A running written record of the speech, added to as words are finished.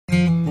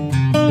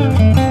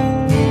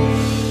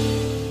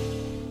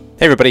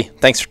Hey everybody,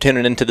 thanks for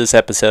tuning into this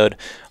episode.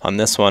 On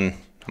this one,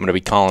 I'm going to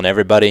be calling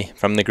everybody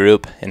from the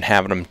group and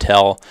having them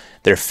tell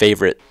their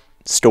favorite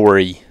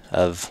story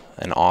of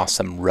an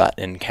awesome rut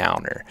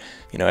encounter.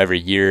 You know, every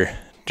year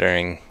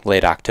during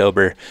late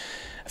October,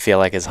 I feel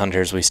like as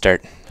hunters we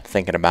start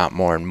thinking about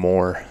more and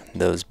more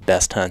those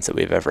best hunts that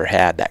we've ever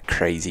had, that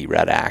crazy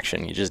rut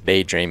action. You just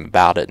daydream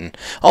about it, and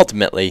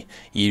ultimately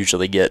you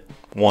usually get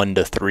 1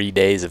 to 3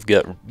 days of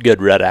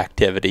good rut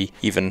activity,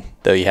 even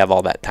though you have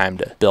all that time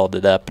to build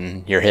it up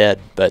in your head.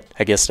 But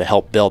I guess to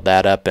help build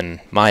that up in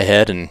my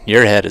head and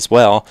your head as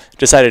well,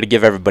 decided to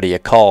give everybody a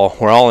call.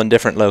 We're all in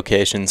different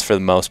locations for the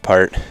most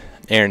part.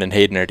 Aaron and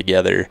Hayden are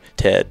together,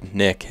 Ted,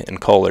 Nick,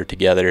 and Cole are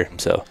together.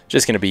 So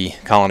just going to be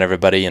calling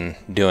everybody and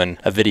doing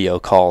a video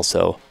call.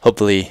 So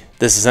hopefully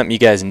this is something you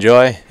guys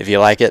enjoy. If you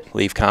like it,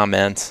 leave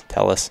comments.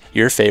 Tell us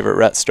your favorite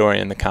rut story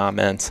in the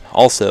comments.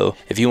 Also,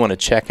 if you want to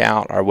check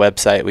out our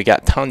website, we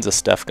got tons of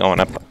stuff going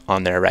up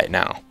on there right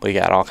now. We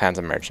got all kinds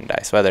of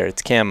merchandise, whether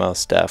it's camo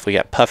stuff. We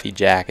got puffy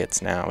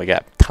jackets now. We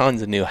got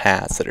tons of new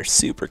hats that are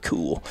super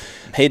cool.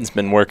 Hayden's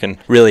been working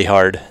really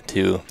hard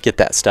to get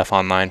that stuff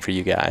online for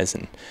you guys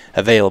and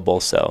available.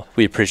 So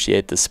we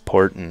appreciate the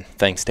support, and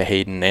thanks to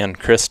Hayden and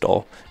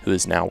Crystal, who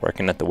is now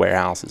working at the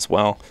warehouse as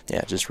well.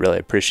 Yeah, just really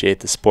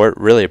appreciate the support,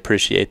 really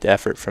appreciate the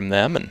effort from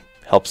them, and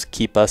helps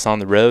keep us on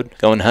the road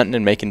going hunting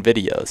and making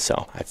videos.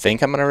 So I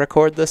think I'm going to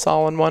record this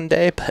all in one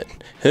day, but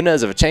who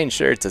knows, if I change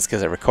shirts, it's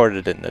because I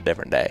recorded it in a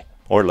different day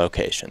or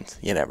locations.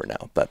 You never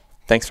know. But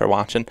thanks for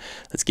watching.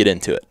 Let's get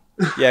into it.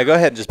 Yeah, go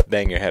ahead and just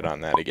bang your head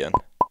on that again.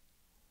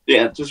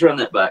 Yeah, just run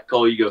that back.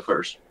 Cole, you go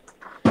first.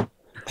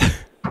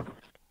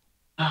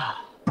 I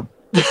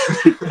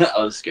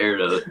was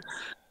scared of it.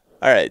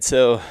 All right,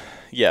 so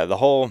yeah, the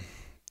whole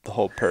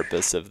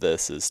purpose of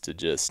this is to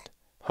just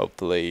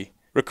hopefully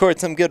record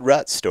some good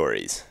rut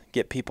stories,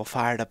 get people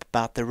fired up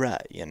about the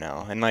rut, you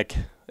know. And like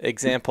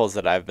examples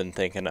that I've been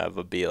thinking of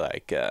would be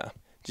like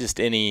just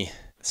any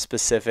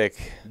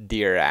specific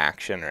deer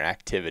action or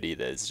activity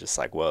that is just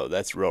like, whoa,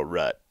 that's real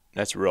rut.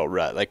 That's real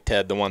rut. Like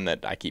Ted, the one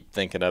that I keep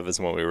thinking of is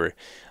when we were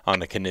on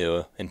the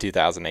canoe in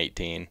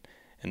 2018,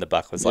 and the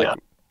buck was like,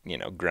 you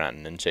know,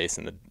 grunting and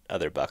chasing the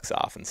other bucks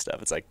off and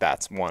stuff. It's like,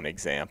 that's one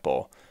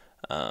example.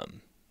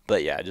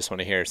 But yeah, I just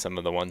want to hear some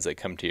of the ones that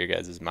come to your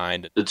guys'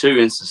 mind. The two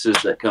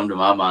instances that come to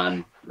my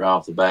mind right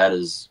off the bat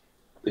is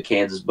the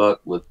Kansas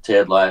buck with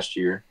Ted last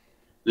year.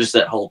 Just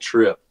that whole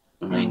trip.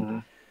 I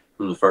mean,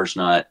 from the first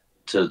night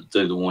through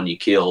the one you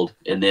killed,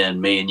 and then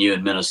me and you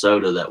in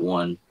Minnesota, that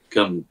one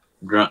come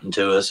grunting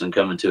to us and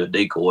coming to a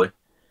decoy.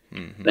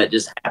 That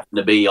just happened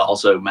to be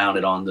also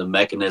mounted on the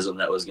mechanism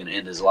that was going to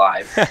end his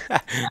life,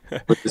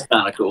 which is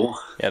kind of cool.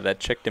 Yeah, that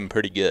tricked him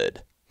pretty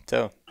good.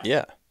 So,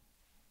 yeah.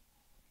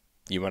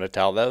 You want to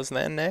tell those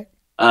then, Nick?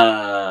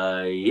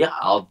 Yeah,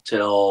 I'll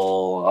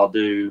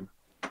do.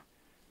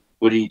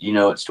 What do you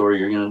know what story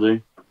you're going to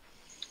do?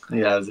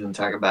 Yeah, I was going to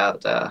talk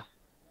about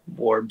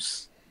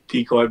Warb's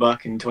decoy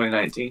buck in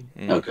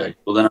 2019. Okay,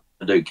 well then I'm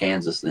going to do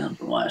Kansas then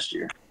from last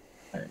year.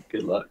 All right,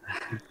 good luck.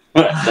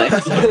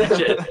 Thanks.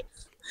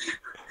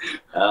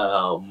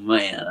 Oh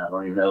man, I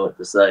don't even know what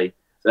to say.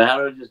 So how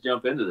do I just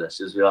jump into this?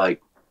 Just be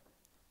like,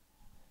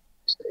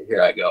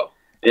 here I go.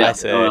 Yeah, I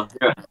say,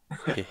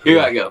 here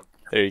I go.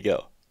 There you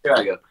go. Here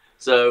I go.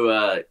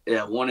 So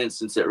yeah, one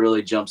instance that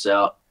really jumps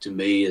out to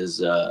me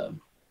is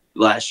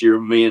last year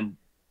me and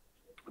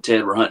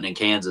Ted were hunting in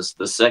Kansas.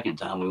 The second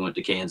time we went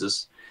to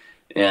Kansas,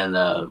 and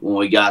when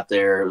we got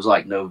there, it was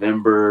like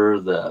November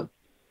the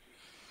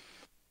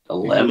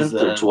 11th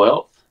or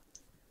 12th.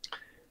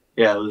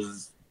 Yeah,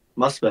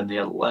 must have been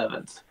the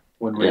 11th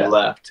when we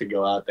left to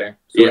go out there.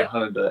 So we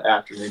hunted the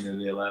afternoon of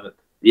the 11th.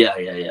 Yeah.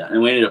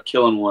 And we ended up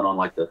killing one on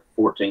like the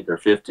 14th or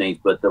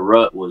 15th, but the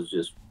rut was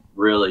just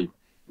really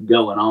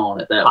going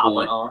on at that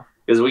point.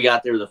 Because we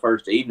got there the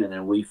first evening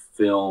and we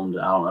filmed,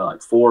 I don't know,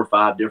 like 4 or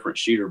 5 different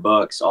shooter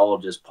bucks, all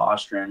just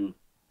posturing,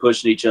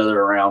 pushing each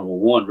other around. Well,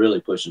 one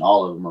really pushing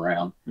all of them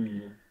around.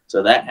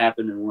 So that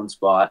happened in one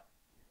spot.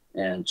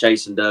 And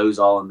chasing does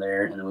all in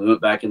there. And then we went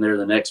back in there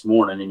the next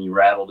morning and you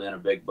rattled in a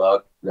big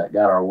buck that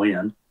got our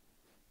wind.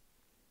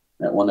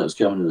 That one that was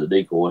coming to the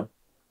decoy.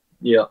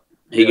 Yep.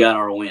 He got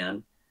our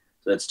wind.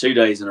 So that's 2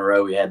 days in a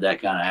row we had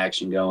that kind of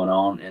action going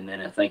on. And then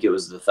I think it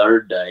was the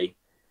third day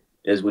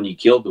is when you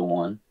killed the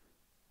one.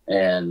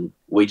 And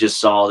we just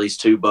saw these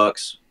 2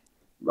 bucks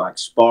like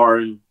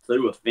sparring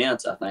through a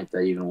fence. I think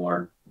they even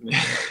were.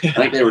 I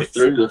think they were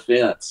through the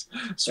fence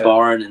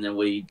sparring, and then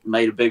we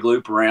made a big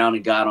loop around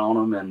and got on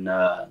them,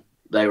 and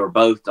they were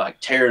both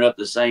like tearing up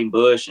the same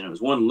bush, and it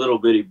was one little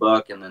bitty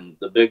buck and then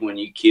the big one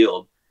you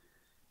killed.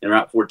 And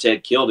right before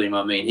Ted killed him,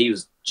 I mean, he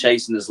was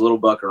chasing this little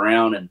buck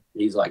around, and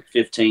he's like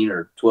 15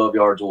 or 12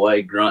 yards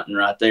away, grunting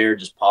right there,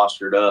 just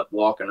postured up,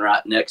 walking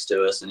right next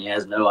to us, and he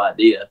has no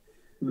idea.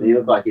 He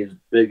looked like he's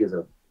big as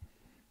a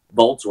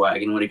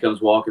Volkswagen when he comes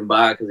walking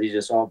by, because he's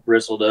just all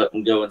bristled up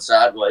and going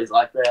sideways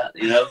like that,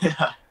 you know.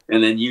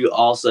 And then you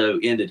also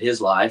ended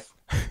his life,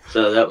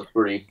 so that was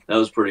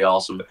pretty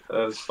awesome.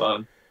 That was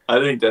fun. I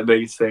think the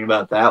biggest thing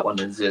about that one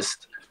is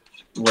just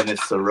when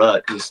it's the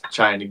rut, just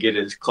trying to get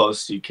as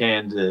close as you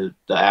can to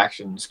the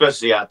action,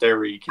 especially out there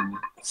where you can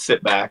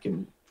sit back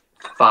and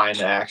find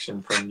the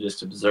action from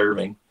just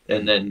observing,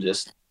 and then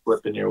just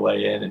flipping your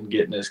way in and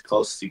getting as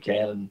close as you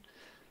can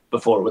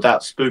before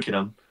without spooking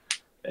them.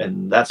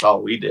 And that's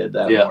all we did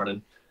that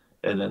morning.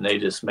 And then they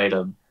just made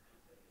a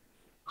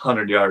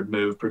 100-yard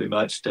move pretty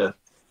much to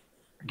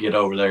get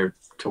over there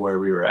to where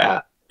we were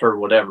at for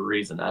whatever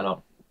reason. I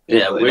don't.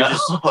 Yeah, we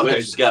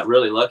just got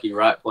really lucky,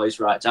 right place,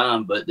 right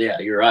time. But yeah,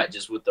 you're right.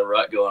 Just with the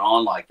rut going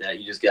on like that,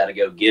 you just got to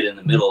go get in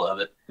the middle of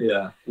it.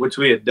 Yeah, which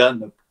we had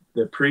done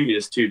the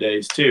previous 2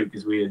 days too,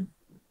 because we had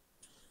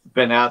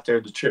been out there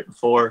the trip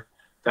before,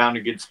 found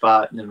a good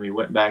spot, and then we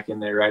went back in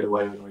there right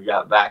away when we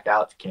got back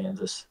out to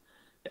Kansas.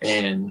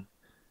 And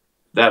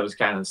that was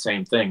kind of the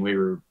same thing. We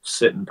were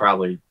sitting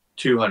probably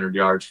 200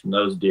 yards from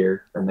those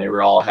deer, and they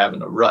were all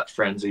having a rut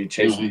frenzy,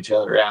 chasing each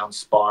other around,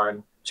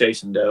 sparring,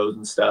 chasing does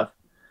and stuff.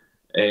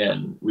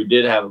 And we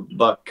did have a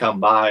buck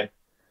come by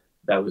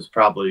that was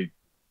probably,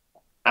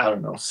 I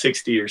don't know,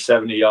 60 or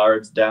 70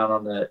 yards down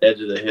on the edge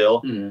of the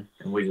hill. And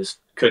we just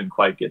couldn't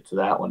quite get to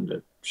that one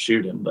to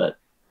shoot him. But,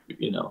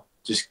 you know,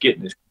 just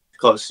getting as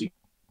close as you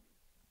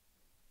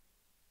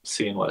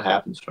seeing what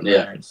happens from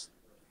there. It's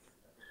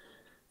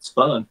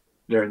fun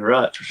during the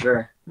rut for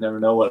sure. Never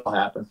know what will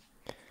happen.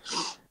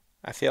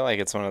 I feel like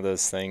it's one of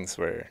those things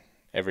where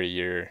every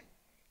year,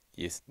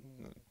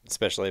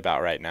 especially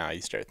about right now,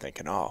 you start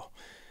thinking, oh,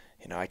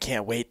 you know, I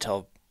can't wait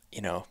till,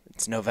 you know,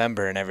 it's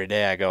November and every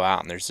day I go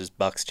out and there's just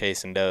bucks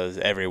chasing does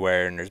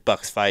everywhere and there's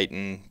bucks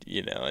fighting,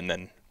 you know, and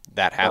then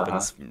that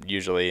happens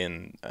usually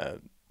in a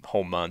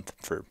whole month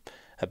for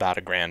about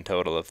a grand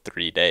total of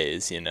 3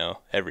 days, you know,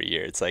 every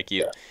year. It's like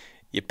you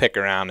pick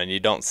around and you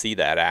don't see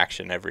that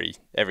action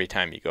every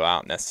time you go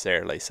out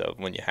necessarily. So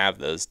when you have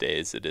those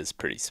days, it is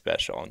pretty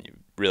special and you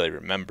really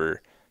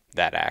remember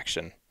that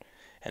action.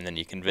 And then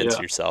you convince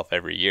yourself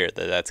every year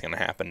that that's going to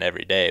happen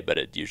every day, but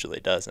it usually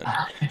doesn't.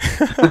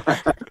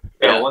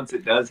 Once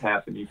it does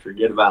happen, you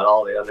forget about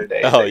all the other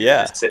days. Oh,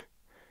 yeah. Just sit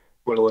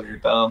twiddling your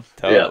thumb.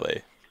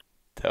 Totally.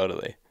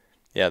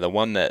 Yeah, the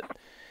one that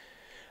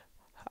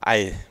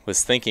I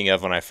was thinking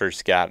of when I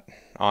first got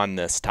on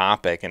this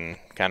topic and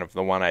kind of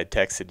the one I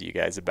texted you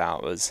guys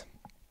about was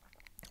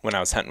when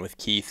I was hunting with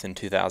Keith in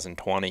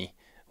 2020.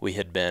 We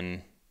had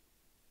been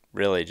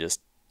really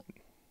just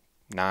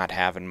not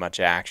having much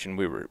action.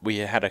 We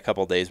had a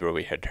couple days where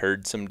we had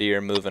heard some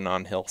deer moving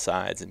on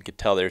hillsides and could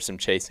tell there was some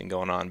chasing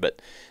going on,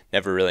 but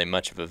never really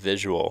much of a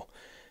visual.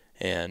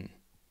 And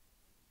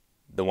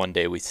the one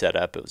day we set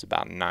up, it was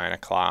about 9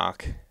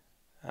 o'clock,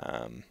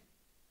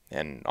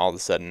 and all of a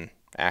sudden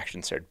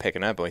action started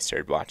picking up and we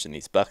started watching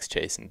these bucks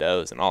chasing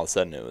does, and all of a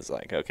sudden it was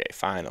like, okay,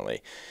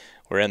 finally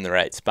we're in the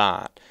right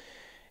spot.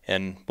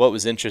 And what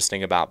was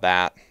interesting about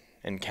that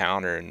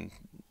encounter, and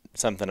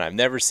something I've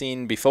never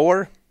seen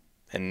before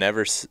and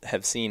never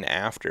have seen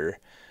after,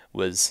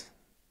 was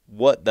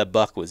what the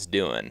buck was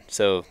doing.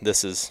 So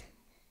this is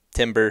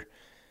timber,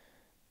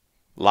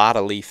 a lot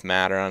of leaf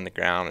matter on the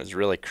ground. It was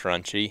really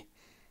crunchy.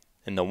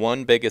 And the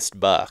one biggest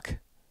buck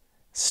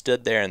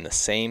stood there in the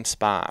same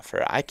spot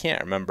for, I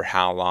can't remember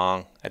how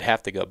long. I'd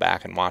have to go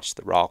back and watch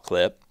the raw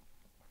clip.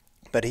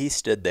 But he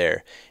stood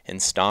there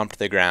and stomped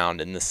the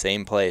ground in the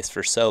same place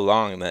for so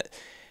long that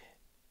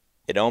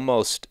it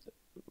almost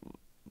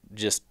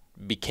just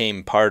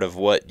became part of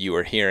what you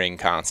were hearing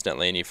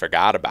constantly, and you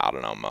forgot about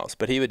it almost.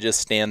 But he would just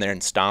stand there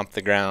and stomp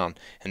the ground,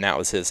 and that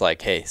was his,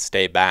 like, hey,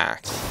 stay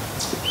back.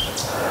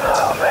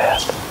 Oh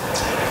man,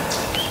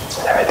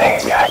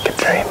 everything a guy could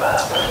dream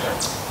of.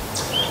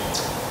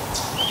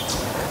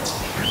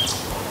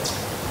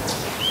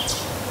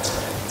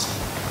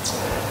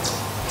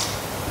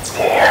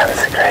 You hear him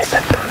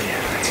scraping? Oh yeah,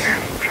 I hear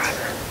him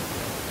driving.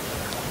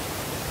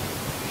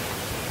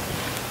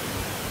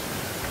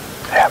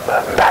 Yeah,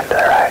 moving back to the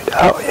right.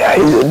 Oh yeah,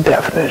 he's a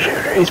definite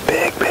shooter. He's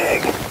big.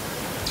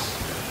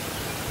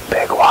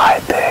 Big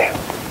wide thing.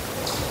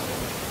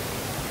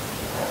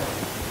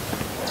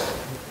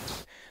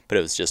 But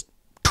it was just,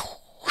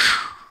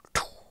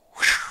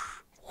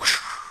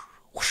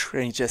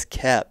 and he just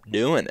kept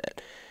doing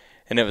it.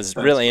 And it was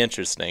really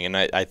interesting. And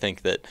I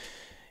think that,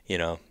 you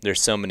know,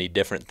 there's so many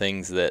different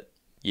things that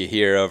you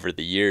hear over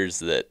the years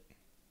that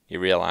you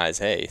realize,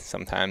 hey,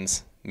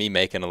 sometimes me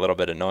making a little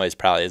bit of noise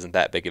probably isn't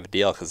that big of a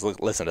deal, because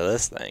listen to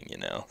this thing, you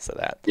know. So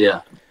that,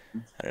 I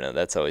don't know,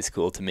 that's always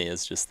cool to me,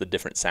 is just the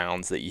different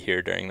sounds that you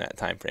hear during that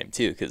time frame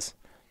too, because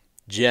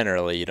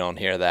generally you don't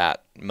hear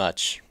that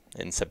much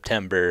in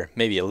September,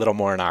 maybe a little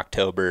more in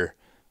October,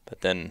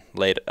 but then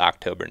late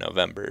October,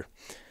 November,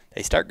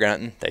 they start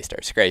grunting, they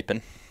start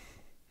scraping.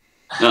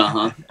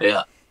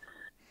 Yeah.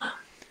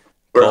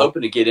 We're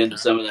hoping to get into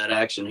some of that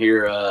action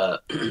here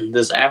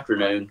this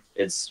afternoon.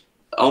 It's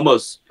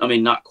almost, I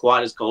mean, not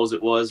quite as cold as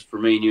it was for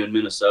me and you in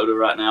Minnesota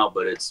right now,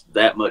 but it's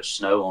that much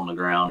snow on the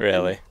ground.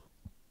 Really?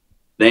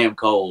 Damn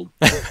cold.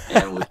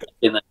 And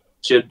that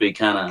should be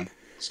kind of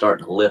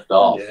starting to lift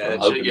off. Yeah,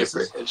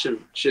 it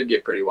should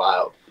get pretty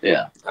wild.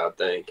 Yeah. I would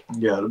think.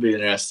 Yeah, it'll be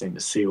interesting to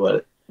see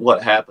what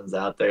what happens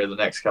out there the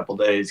next couple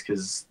days,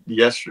 because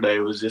yesterday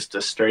was just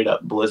a straight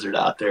up blizzard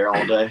out there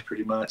all day,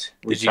 pretty much.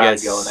 Did you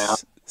guys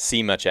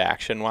see much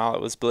action while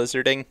it was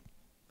blizzarding?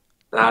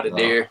 Not a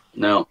deer.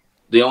 No.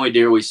 The only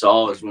deer we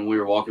saw is when we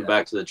were walking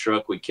back to the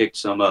truck, we kicked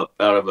some up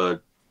out of a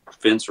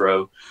fence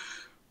row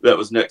that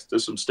was next to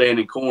some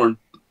standing corn.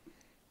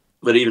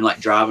 But even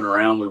like driving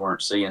around, we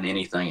weren't seeing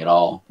anything at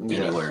all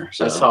anywhere.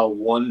 So I saw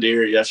one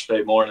deer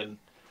yesterday morning,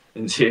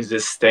 and she was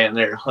just standing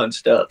there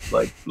hunched up,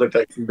 like looked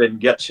like she'd been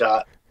gut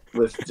shot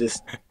with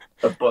just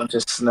a bunch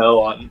of snow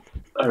on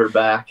her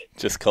back.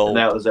 Just cold. And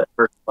that was at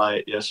first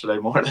light yesterday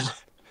morning.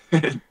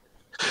 That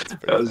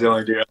was the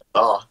only deer I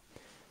saw.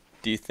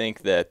 Do you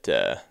think that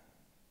the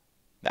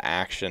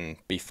action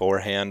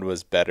beforehand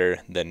was better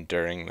than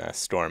during the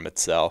storm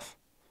itself?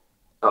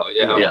 Oh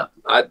yeah.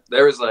 Yeah.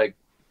 There was like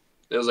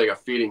a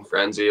feeding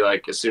frenzy.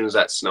 Like as soon as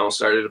that snow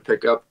started to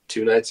pick up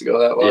 2 nights ago,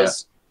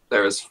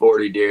 there was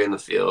 40 deer in the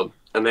field,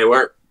 and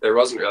there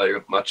wasn't really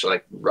much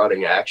like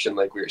rutting action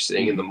like we were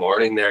seeing in the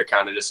morning. They were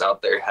kind of just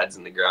out there, heads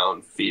in the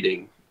ground,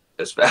 feeding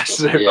as fast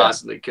as they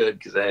possibly could,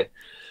 because they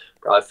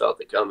probably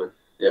felt it coming.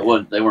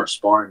 Yeah, they weren't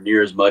sparring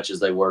near as much as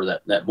they were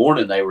that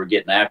morning. They were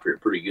getting after it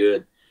pretty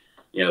good,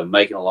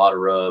 making a lot of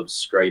rubs,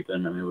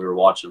 scraping. I mean, we were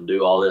watching them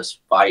do all this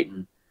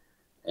fighting,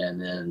 and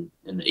then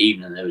in the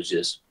evening it was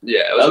just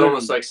it was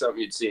almost like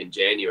something you'd see in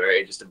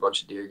January, just a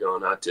bunch of deer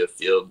going out to a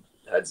field,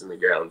 heads in the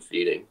ground,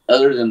 feeding.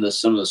 Other than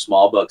some of the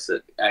small bucks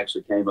that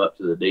actually came up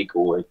to the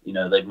decoy,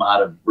 they might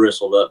have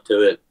bristled up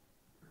to it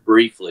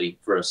briefly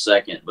for a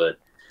second, but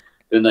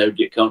then they would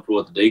get comfortable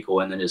with the decoy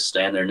and then just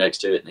stand there next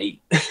to it and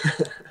eat.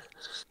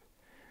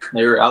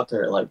 They were out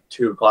there at like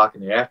 2:00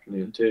 in the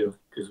afternoon too,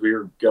 because we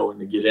were going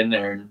to get in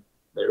there and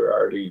they were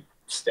already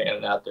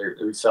standing out there.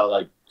 We saw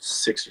like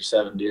 6 or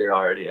 7 deer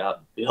already out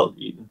in the field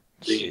eating.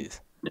 Jeez.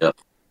 Yep.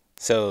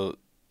 So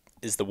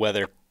is the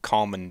weather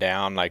calming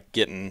down, like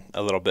getting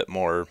a little bit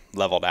more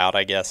leveled out,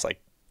 I guess,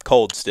 like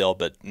cold still,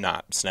 but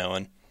not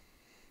snowing?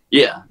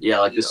 Yeah.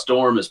 The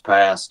storm has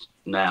passed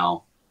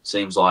now,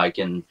 seems like,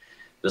 and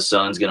the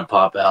sun's going to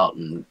pop out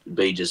and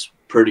be just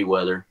pretty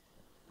weather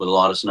with a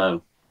lot of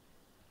snow.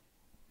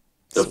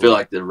 So I feel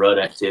like the rut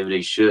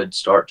activity should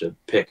start to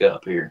pick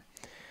up here.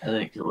 I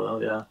think it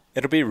will, yeah.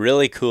 It'll be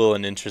really cool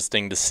and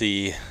interesting to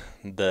see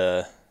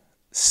the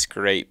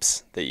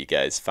scrapes that you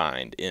guys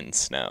find in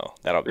snow.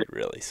 That'll be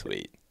really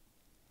sweet.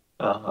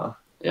 Uh-huh.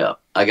 Yeah.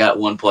 I got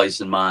one place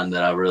in mind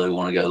that I really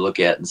want to go look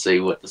at and see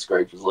what the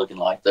scrapes is looking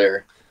like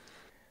there.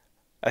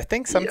 I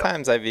think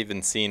sometimes I've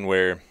even seen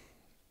where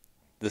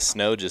the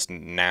snow just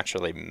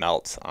naturally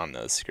melts on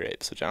those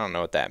scrapes, which I don't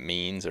know what that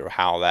means or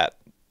how that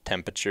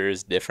temperature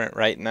is different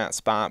right in that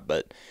spot,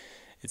 but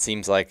it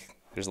seems like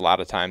there's a lot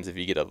of times if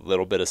you get a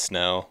little bit of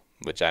snow,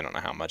 which I don't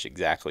know how much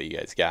exactly you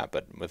guys got,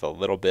 but with a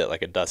little bit,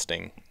 like a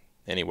dusting,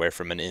 anywhere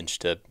from 1 inch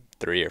to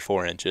 3 or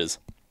 4 inches,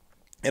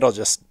 it'll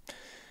just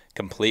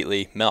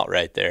completely melt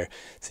right there.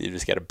 So you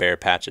just got a bare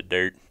patch of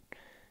dirt.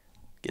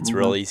 Gets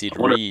real easy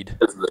to read.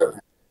 I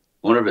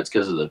wonder if it's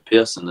because of the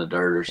piss in the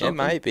dirt or something. It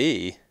might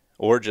be,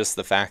 or just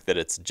the fact that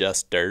it's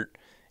just dirt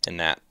and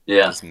that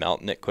is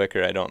melting it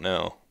quicker. I don't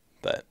know,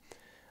 but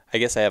I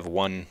guess I have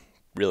one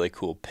really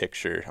cool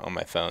picture on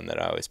my phone that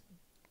I always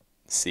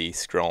see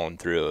scrolling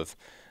through of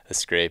a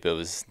scrape. It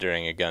was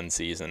during a gun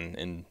season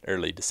in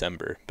early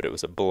December, but it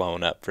was a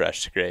blown up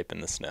fresh scrape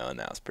in the snow, and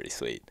that was pretty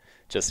sweet,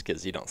 just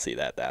because you don't see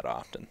that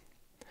often.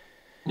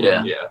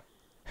 Yeah.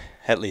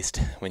 At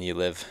least when you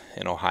live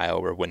in Ohio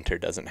where winter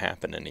doesn't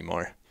happen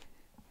anymore.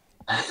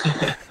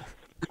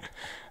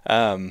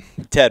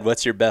 Ted,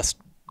 what's your best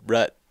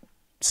rut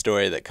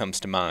story that comes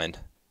to mind?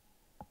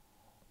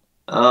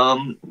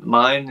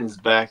 Mine is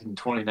back in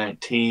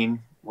 2019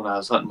 when I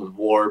was hunting with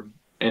Ward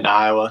in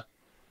Iowa,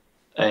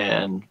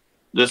 and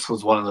this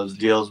was one of those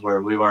deals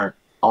where we weren't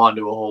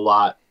onto a whole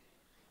lot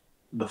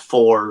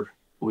before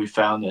we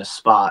found this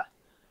spot.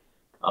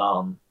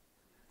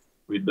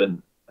 We'd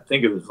been, I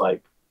think it was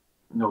like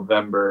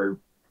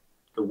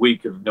the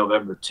week of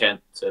November 10th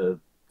to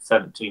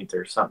 17th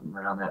or something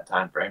around that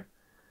time frame,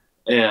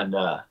 and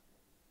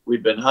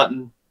we'd been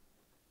hunting,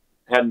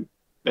 hadn't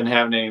been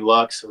having any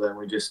luck, so then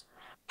we just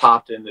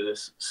popped into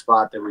this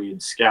spot that we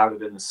had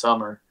scouted in the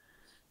summer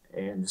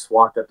and just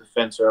walked up the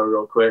fence row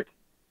real quick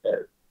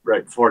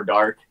right before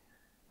dark.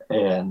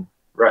 And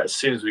right as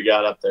soon as we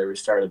got up there, we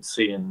started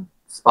seeing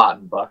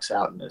spotting bucks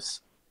out in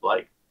this,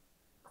 like,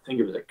 I think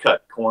it was a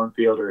cut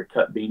cornfield or a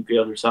cut bean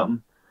field or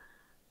something.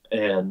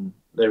 And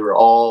they were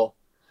all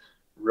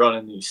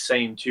running these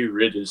same 2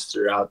 ridges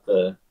throughout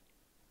the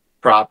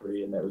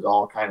property, and it was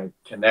all kind of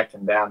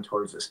connecting down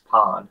towards this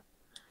pond.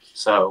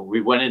 So we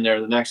went in there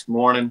the next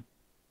morning,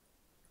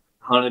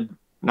 hunted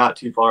not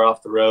too far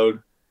off the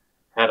road,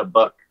 had a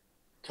buck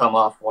come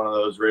off one of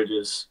those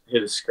ridges,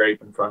 hit a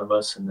scrape in front of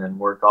us, and then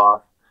work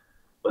off.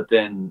 But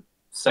then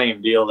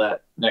same deal,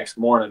 that next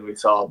morning we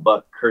saw a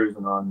buck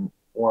cruising on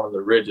one of the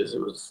ridges.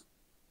 It was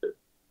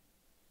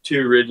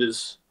 2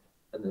 ridges,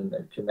 and then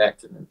they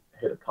connected and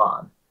hit a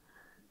pond.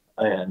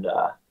 And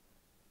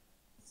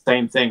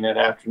same thing that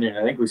afternoon.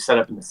 I think we set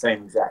up in the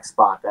same exact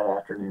spot that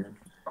afternoon.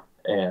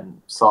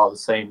 and saw the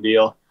same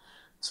deal.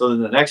 So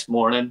then the next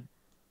morning,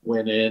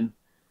 went in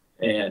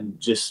and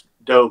just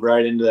dove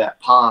right into that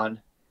pond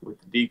with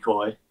the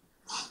decoy.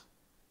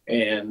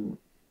 And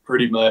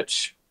pretty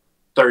much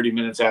 30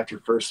 minutes after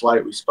first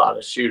light, we spot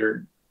a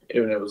shooter,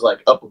 and it was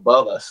like up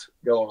above us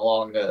going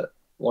along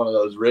one of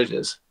those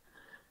ridges.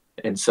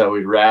 And so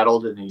we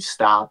rattled, and he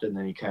stopped, and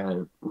then he kind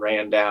of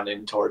ran down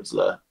in towards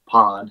the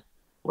pond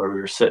where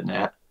we were sitting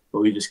at.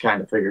 But we just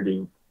kind of figured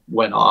he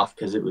went off,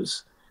 because it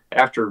was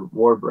after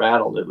Warb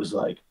rattled, it was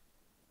like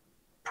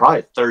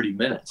probably 30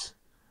 minutes.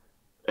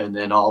 And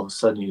then all of a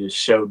sudden he just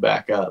showed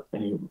back up.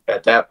 And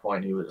at that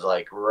point, he was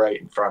like right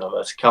in front of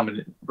us,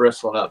 coming,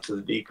 bristling up to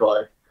the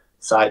decoy,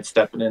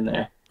 sidestepping in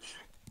there.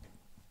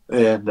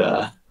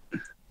 And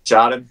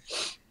shot him.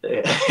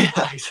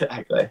 Yeah,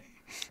 exactly.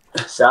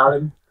 Shot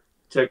him,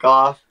 took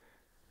off,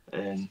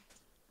 and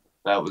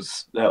that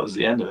was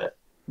the end of it.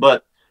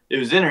 But it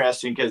was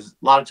interesting, because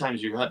a lot of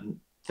times you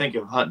think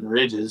of hunting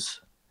ridges,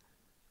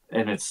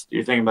 and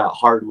you're thinking about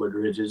hardwood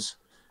ridges,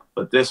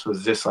 but this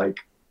was just like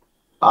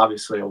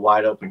obviously a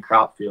wide open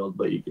crop field,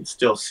 but you could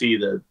still see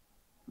the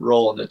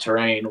roll in the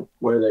terrain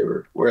where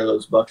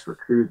those bucks were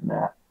cruising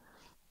at.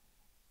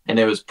 And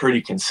it was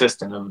pretty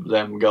consistent of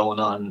them going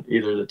on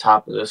either the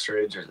top of this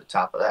ridge or the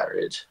top of that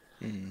ridge.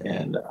 Mm-hmm.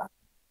 And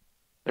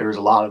there was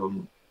a lot of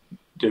them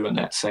doing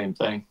that same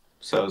thing.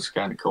 So it was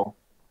kind of cool.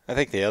 I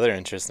think the other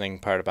interesting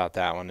part about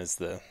that one is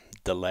the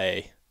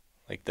delay,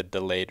 like the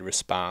delayed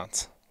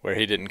response, where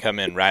he didn't come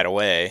in right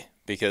away,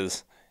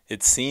 because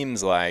it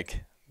seems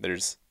like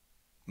there's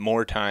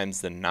more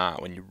times than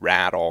not when you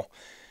rattle,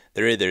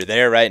 they're either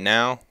there right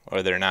now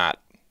or they're not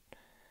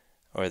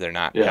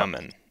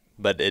coming.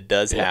 But it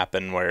does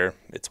happen where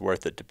it's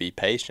worth it to be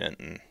patient,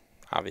 and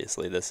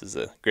obviously this is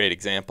a great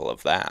example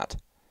of that.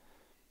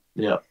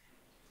 Yeah.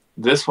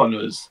 This one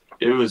was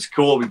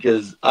cool,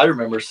 because I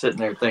remember sitting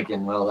there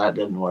thinking, well, that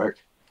didn't work,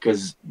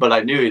 but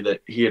I knew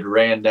that he had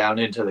ran down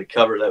into the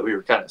cover that we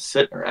were kind of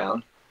sitting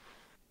around,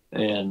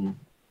 and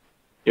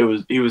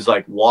he was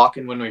like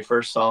walking when we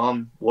first saw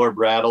him. Warb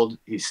rattled,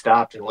 he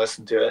stopped and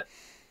listened to it,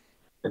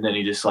 and then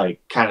he just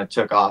like kind of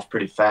took off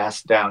pretty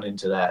fast down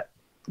into that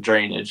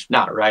drainage,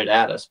 not right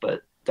at us,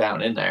 but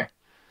down in there.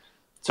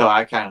 So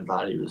I kind of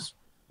thought he was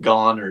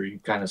gone, or he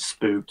kind of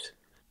spooked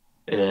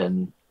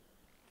and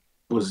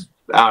was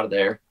out of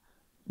there.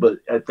 But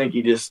I think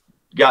he just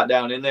got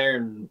down in there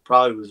and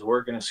probably was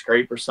working a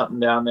scrape or something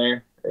down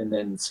there, and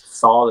then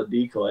saw the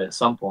decoy at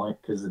some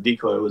point, because the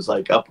decoy was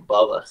like up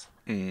above us.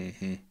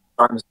 Mm-hmm.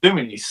 I'm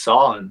assuming he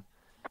saw him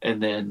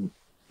and then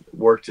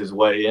worked his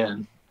way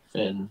in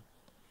and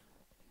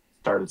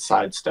started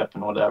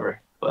sidestepping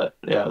whatever. But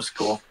yeah, it was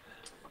cool.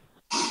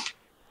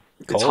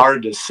 It's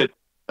hard to sit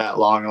that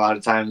long a lot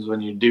of times when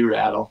you do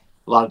rattle.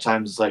 A lot of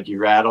times it's like you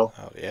rattle,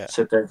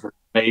 sit there for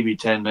maybe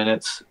 10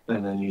 minutes,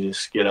 and then you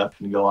just get up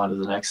and go on to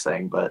the next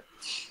thing. But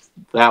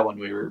that one,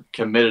 we were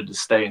committed to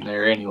staying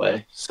there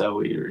anyway, so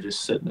we were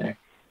just sitting there.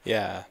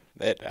 Yeah,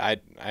 I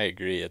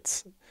agree.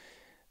 It's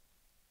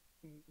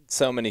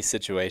so many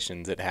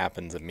situations it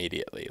happens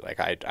immediately. Like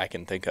I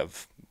can think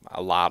of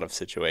a lot of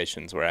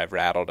situations where I've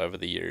rattled over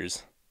the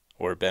years,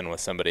 or been with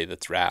somebody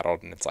that's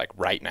rattled, and it's like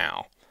right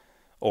now.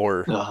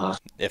 Or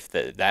if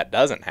that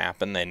doesn't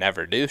happen, they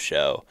never do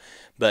show.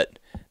 But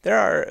there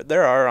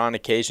are on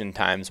occasion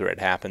times where it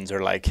happens,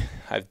 or like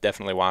I've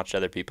definitely watched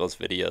other people's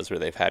videos where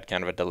they've had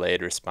kind of a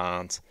delayed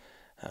response.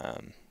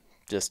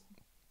 Just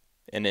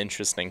an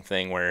interesting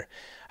thing where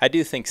I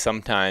do think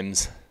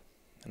sometimes,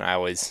 and I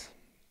always,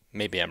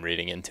 maybe I'm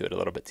reading into it a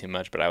little bit too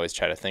much, but I always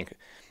try to think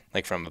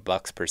like from a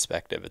buck's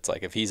perspective. It's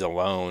like if he's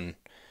alone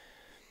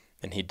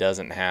and he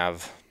doesn't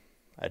have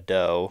a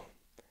doe,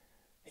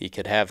 he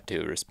could have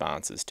two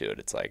responses to it.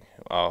 It's like,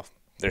 oh,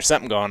 there's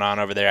something going on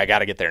over there, I got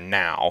to get there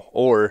now.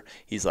 Or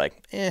he's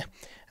like, I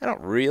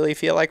don't really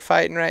feel like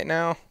fighting right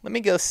now. Let me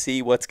go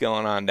see what's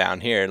going on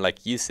down here.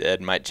 Like you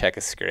said, might check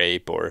a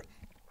scrape, or,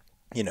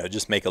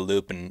 just make a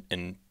loop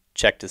and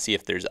check to see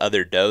if there's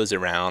other does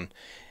around.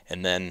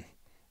 And then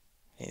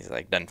he's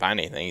like, doesn't find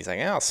anything. He's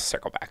like, I'll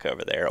circle back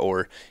over there.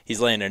 Or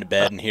he's laying in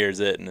bed and hears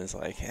it and is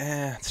like,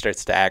 it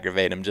starts to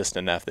aggravate him just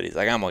enough that he's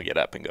like, I'm going to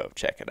get up and go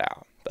check it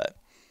out. But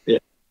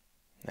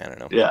I don't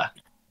know. Yeah.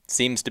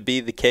 Seems to be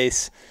the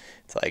case.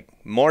 It's like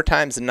more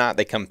times than not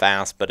they come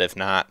fast, but if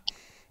not,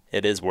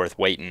 it is worth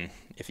waiting,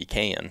 if you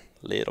can,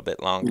 a little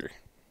bit longer.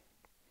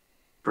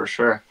 For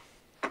sure.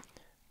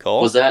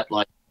 Cole? Was that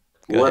like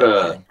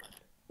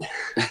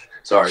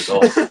sorry,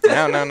 Cole.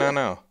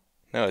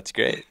 No, it's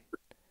great.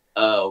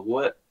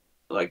 What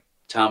like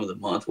time of the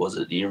month was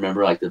it? Do you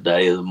remember like the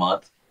day of the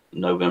month?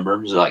 November?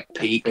 Was it like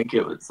peak? I think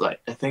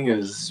it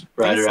was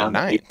right around the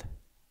 9th.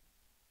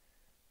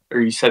 Or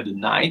you said the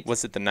 9th?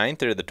 Was it the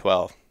 9th or the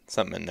 12th?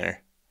 Something in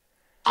there.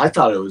 I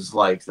thought it was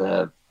like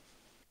 17th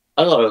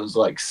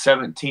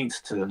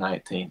to the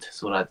 19th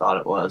is what I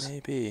thought it was.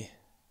 Maybe.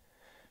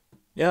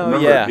 Oh,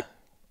 yeah.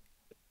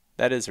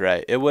 That is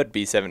right. It would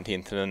be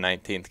 17th to the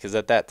 19th, because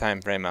at that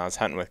time frame I was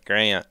hunting with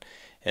Grant,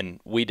 and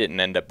we didn't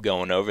end up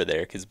going over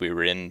there because we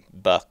were in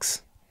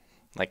bucks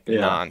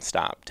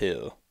nonstop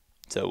too.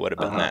 So it would have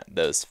been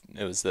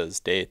it was those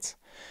dates.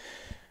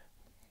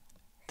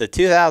 The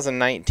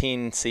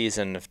 2019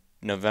 season of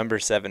November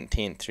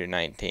 17th through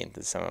 19th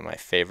is some of my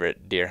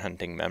favorite deer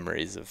hunting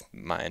memories of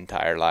my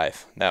entire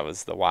life. That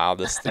was the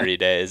wildest 3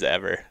 days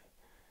ever.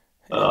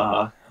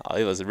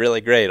 It was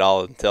really great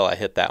all until I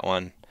hit that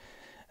one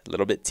a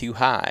little bit too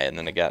high, and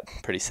then it got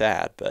pretty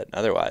sad. But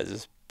otherwise, it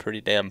was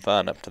pretty damn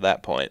fun up to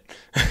that point.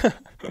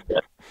 Yeah.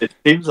 It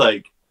seems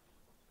like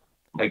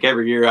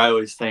every year I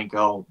always think,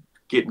 oh,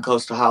 getting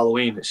close to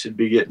Halloween, it should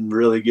be getting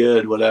really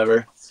good,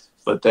 whatever.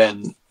 But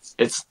then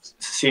it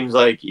seems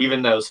like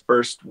even those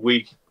first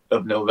week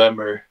of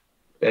November,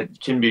 it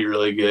can be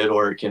really good,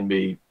 or it can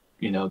be,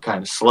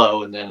 kind of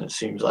slow. And then it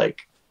seems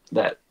like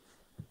that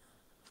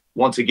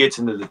once it gets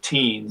into the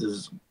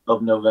teens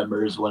of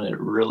November is when it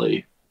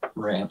really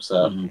ramps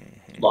up. A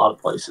lot of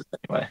places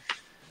anyway.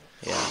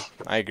 Yeah,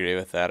 I agree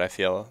with that. I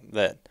feel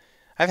that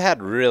I've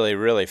had really,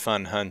 really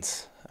fun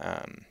hunts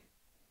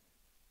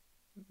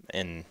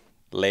in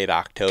late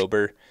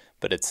October,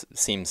 but it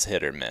seems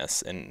hit or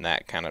miss, and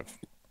that kind of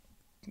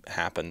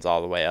happens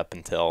all the way up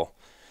until,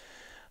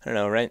 I don't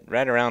know,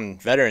 right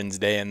around Veterans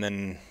Day, and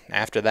then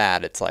after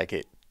that, it's like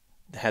it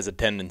has a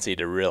tendency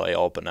to really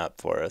open up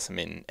for us. I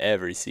mean,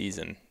 every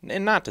season,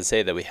 and not to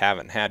say that we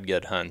haven't had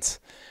good hunts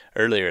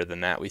earlier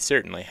than that, we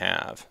certainly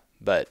have,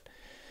 but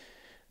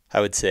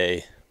I would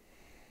say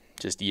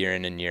just year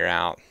in and year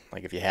out,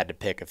 like if you had to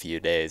pick a few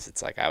days,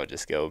 it's like I would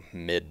just go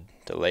mid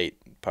to late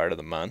part of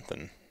the month,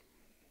 and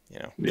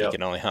if you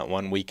can only hunt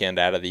one weekend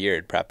out of the year,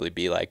 it'd probably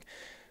be like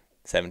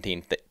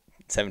 17th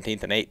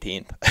and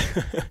 18th.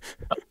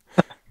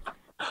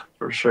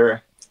 For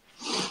sure.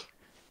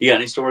 You got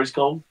any stories,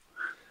 Cole?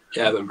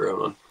 Yeah, I've been brewing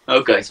one.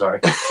 Okay,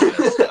 sorry.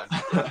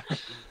 The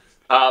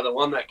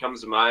one that comes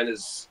to mind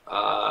is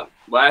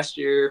last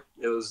year.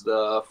 It was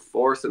the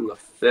 4th and the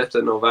 5th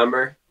of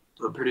November.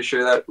 I'm pretty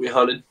sure that we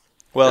hunted.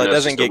 Well, it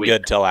doesn't get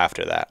good till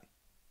after that.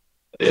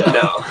 Yeah.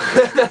 No.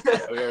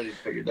 Yeah, we already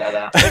figured that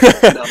out.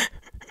 No.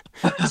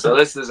 So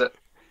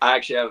I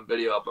actually have a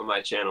video up on my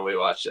channel. We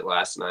watched it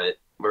last night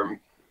where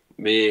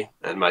me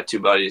and my two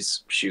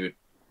buddies shoot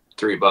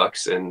 3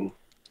 bucks in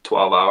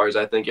 12 hours,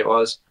 I think it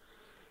was.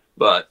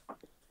 But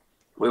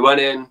we went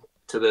in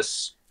to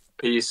this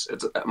piece.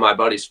 It's my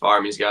buddy's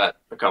farm. He's got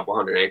a couple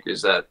hundred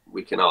acres that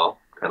we can all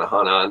kind of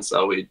hunt on.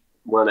 So we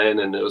went in,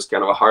 and it was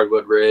kind of a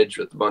hardwood ridge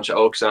with a bunch of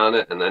oaks on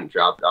it, and then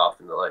dropped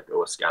off into like a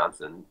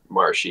Wisconsin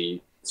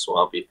marshy,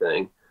 swampy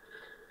thing.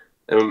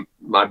 And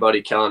my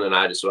buddy Kellen and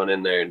I just went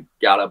in there and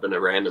got up in a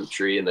random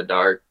tree in the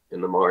dark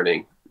in the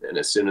morning. And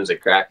as soon as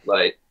it cracked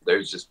light,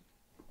 there's just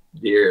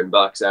deer and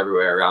bucks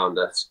everywhere around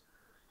us.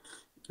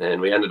 And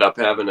we ended up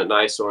having a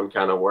nice one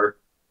kind of work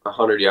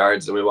 100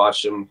 yards. And we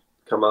watched them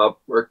come up,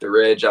 work the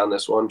ridge on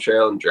this one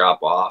trail, and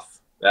drop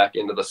off back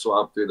into the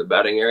swamp through the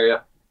bedding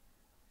area.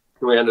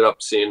 And we ended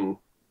up seeing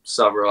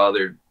several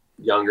other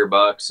younger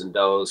bucks and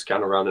does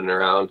kind of running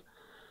around.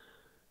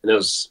 And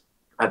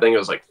I think it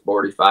was like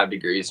 45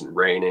 degrees and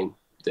raining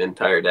the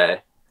entire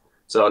day.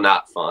 So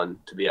not fun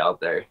to be out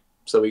there.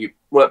 So we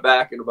went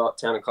back at about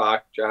 10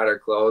 o'clock, dried our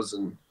clothes,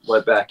 and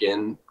went back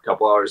in a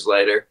couple hours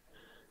later.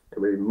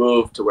 And we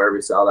moved to where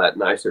we saw that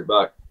nicer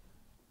buck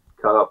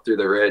cut up through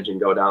the ridge and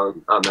go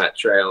down on that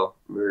trail.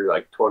 We were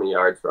like 20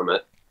 yards from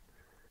it.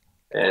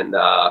 And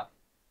I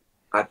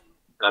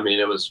mean,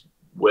 it was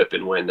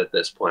whipping wind at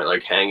this point,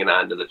 like hanging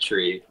onto the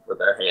tree with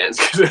our hands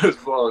because it was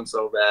blowing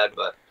so bad.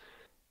 But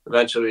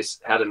eventually we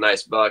had a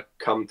nice buck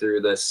come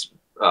through this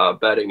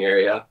bedding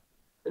area,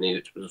 and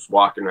he was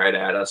walking right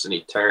at us, and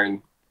he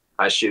turned.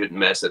 I shoot and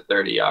miss at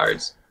 30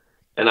 yards.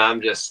 And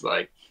I'm just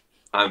like,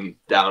 I'm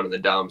down in the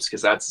dumps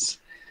because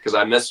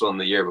I missed one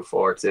the year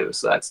before too.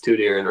 So that's 2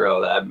 deer in a row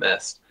that I've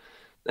missed.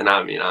 And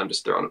I mean, I'm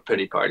just throwing a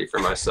pity party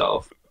for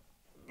myself.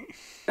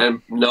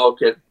 And no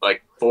kid,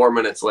 like 4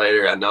 minutes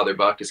later, another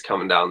buck is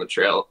coming down the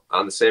trail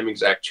on the same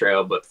exact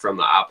trail, but from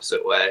the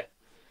opposite way.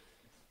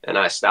 And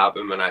I stop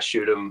him and I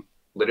shoot him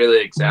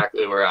literally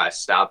exactly where I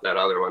stopped that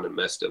other one and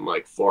missed him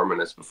like 4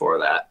 minutes before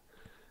that.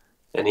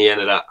 And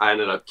I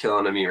ended up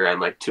killing him. He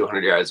ran like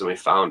 200 yards and we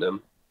found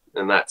him.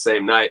 And that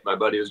same night, my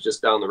buddy was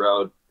just down the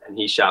road and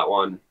he shot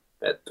one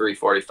at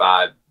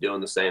 3:45 doing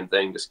the same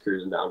thing, just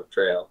cruising down the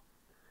trail.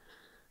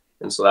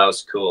 And so that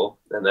was cool.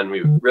 And then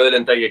we really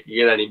didn't think it could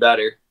get any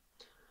better.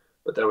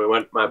 But then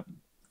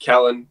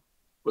Kellen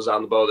was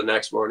on the bow the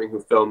next morning, who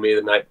filmed me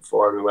the night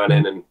before. And we went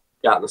in and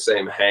got in the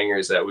same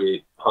hangers that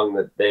we hung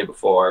the day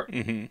before.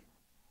 Mm-hmm.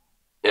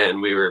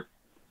 And we were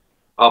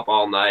up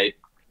all night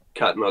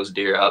cutting those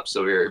deer up.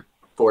 So we were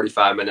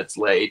 45 minutes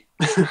late.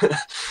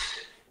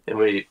 And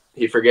we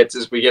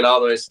get all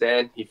the way to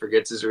stand. He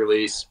forgets his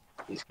release.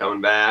 He's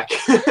coming back.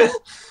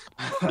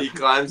 He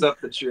climbs up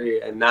the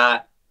tree, and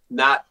not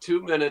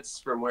 2 minutes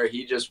from where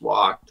he just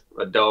walked,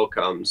 a doe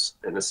comes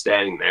and is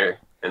standing there,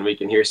 and we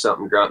can hear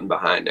something grunting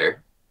behind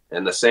her.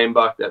 And the same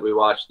buck that we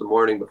watched the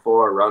morning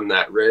before run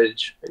that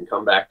ridge and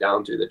come back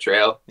down through the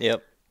trail.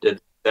 Yep. Did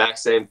the exact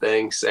same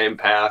thing, same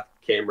path,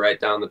 came right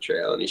down the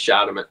trail, and he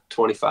shot him at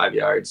 25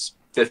 yards,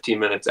 15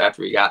 minutes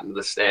after we got into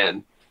the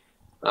stand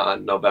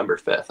on November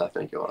 5th, I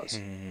think it was.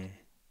 Mm-hmm.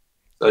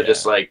 So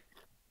just like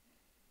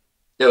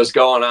it was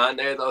going on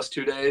there those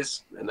 2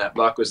 days, and that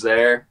buck was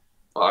there.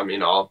 I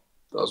mean, all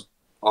those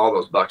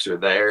bucks were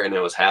there, and it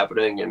was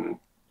happening. And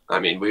I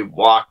mean, we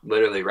walked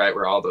literally right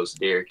where all those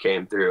deer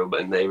came through,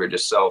 but they were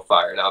just so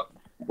fired up,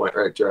 went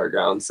right to our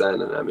ground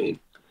scent. And I mean,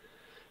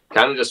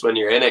 kind of just when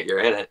you're in it, you're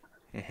in it.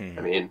 Mm-hmm.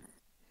 I mean,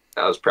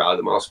 that was probably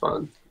the most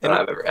fun that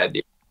I've ever had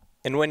deer.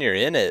 And when you're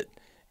in it,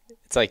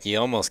 it's like you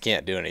almost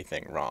can't do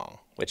anything wrong,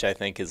 which I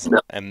think is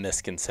a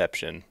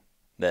misconception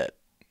that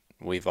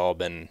we've all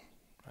been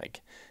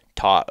like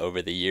taught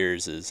over the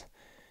years, is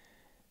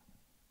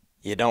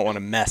you don't want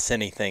to mess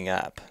anything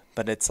up.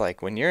 But it's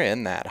like when you're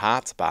in that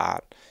hot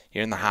spot,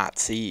 you're in the hot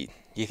seat,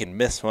 you can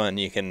miss one,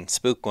 you can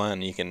spook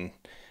one, you can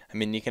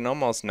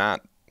almost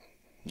not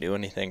do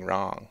anything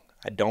wrong.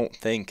 I don't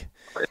think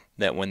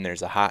that when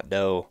there's a hot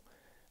doe,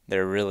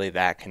 they're really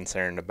that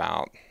concerned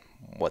about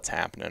what's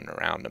happening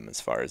around them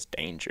as far as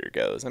danger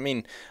goes. I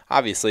mean,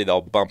 obviously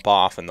they'll bump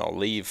off and they'll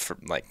leave for,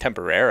 like,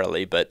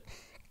 temporarily, but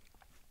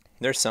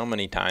there's so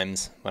many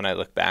times when I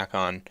look back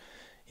on,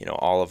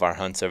 all of our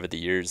hunts over the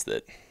years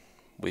that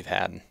we've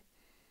had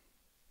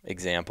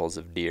examples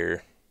of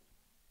deer,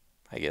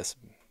 I guess,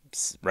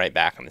 right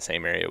back in the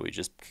same area. We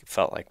just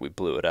felt like we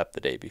blew it up the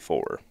day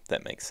before. If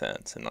that makes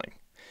sense. And like,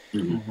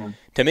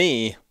 to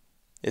me,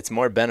 it's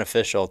more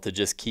beneficial to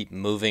just keep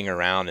moving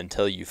around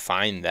until you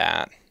find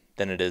that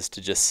than it is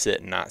to just sit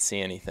and not see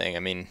anything.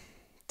 I mean,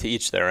 to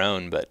each their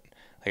own, but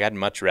like I'd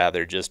much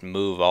rather just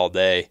move all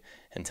day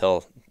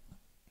until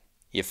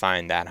you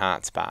find that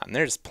hot spot. And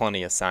there's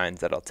plenty of signs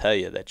that'll tell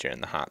you that you're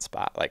in the hot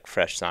spot. Like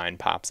fresh sign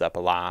pops up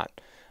a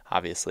lot.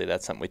 Obviously,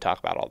 that's something we talk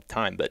about all the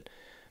time. But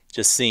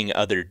just seeing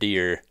other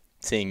deer,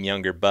 seeing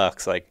younger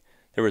bucks, like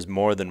there was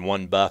more than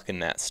one buck in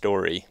that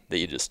story that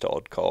you just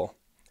told, Cole.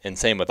 And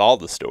same with all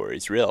the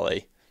stories,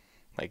 really.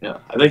 Like, yeah,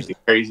 I think the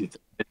crazy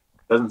thing, it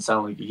doesn't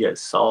sound like you guys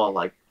saw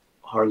like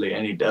hardly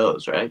any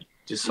does, right?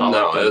 Just saw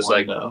it was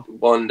like doe.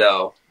 one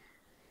doe,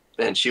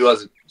 and she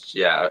wasn't.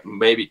 Yeah,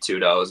 maybe 2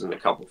 does and a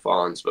couple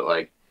fawns, but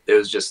like it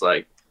was just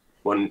like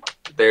when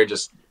they're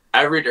just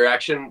every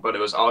direction, but it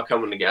was all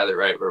coming together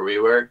right where we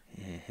were.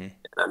 Mm-hmm.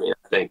 I mean,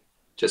 I think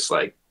just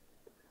like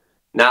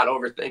not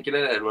overthinking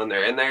it, and when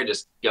they're in there,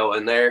 just go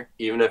in there,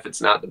 even if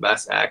it's not the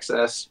best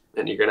access,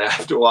 and you're gonna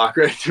have to walk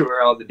right to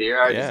where all the deer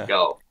are. Yeah, just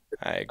go.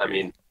 I agree. I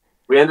mean,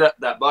 we ended up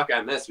that buck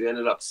I missed. We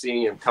ended up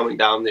seeing him coming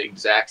down the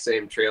exact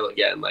same trail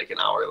again, like an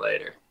hour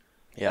later.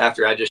 Yeah.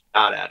 After I just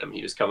shot at him,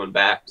 he was coming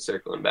back,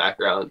 circling back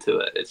around to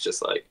it. It's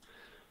just like,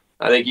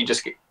 I think you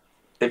just, if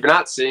you're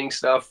not seeing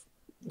stuff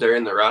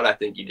during the rut, I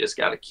think you just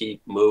got to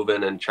keep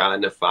moving and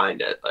trying to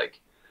find it. Like,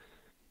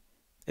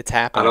 it's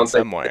happening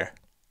somewhere.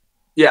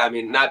 Yeah, I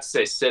mean, not to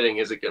say sitting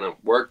isn't going to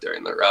work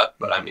during the rut,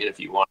 but I mean, if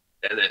you want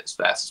to get in it as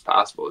fast as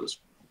possible,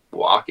 just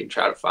walk and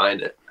try to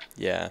find it.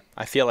 Yeah,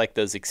 I feel like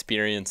those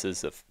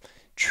experiences of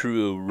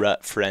true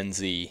rut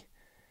frenzy,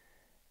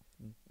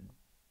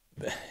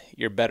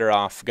 you're better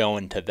off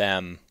going to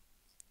them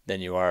than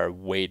you are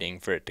waiting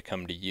for it to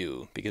come to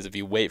you. Because if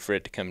you wait for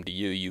it to come to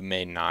you, you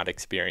may not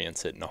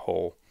experience it in a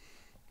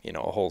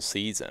whole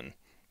season.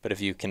 But if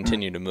you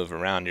continue to move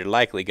around, you're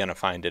likely going to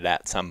find it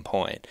at some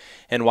point.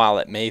 And while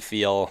it may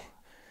feel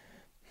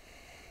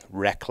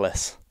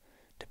reckless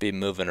to be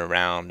moving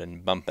around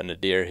and bumping a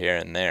deer here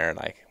and there,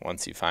 like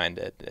once you find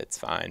it, it's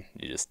fine.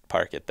 You just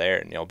park it there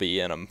and you'll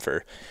be in them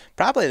for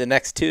probably the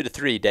next 2 to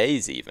 3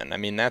 days even. I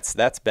mean, that's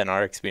been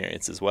our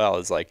experience as well,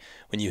 is like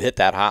when you hit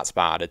that hot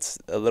spot, it's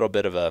a little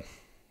bit of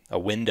a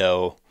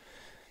window,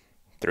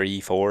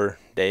 3-4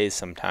 days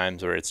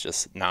sometimes, where it's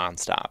just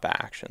nonstop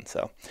action.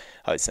 So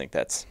I always think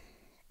that's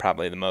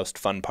probably the most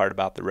fun part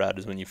about the rut,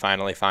 is when you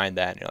finally find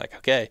that and you're like,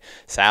 okay,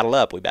 saddle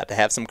up, we about to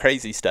have some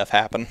crazy stuff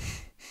happen.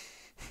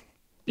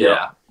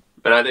 Yeah.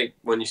 But I think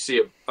when you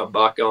see a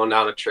buck going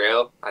down a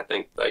trail, I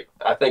think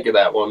of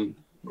that one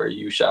where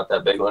you shot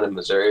that big one in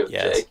Missouri with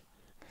Jake.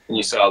 And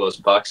you saw those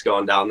bucks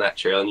going down that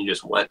trail and you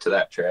just went to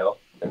that trail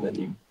and then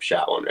you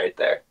shot one right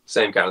there.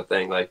 Same kind of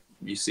thing. Like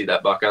you see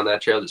that buck on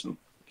that trail, just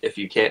if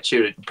you can't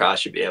shoot it, you probably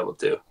should be able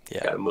to. Yeah.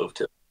 You got to move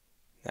to it.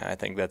 I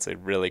think that's a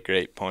really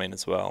great point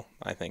as well.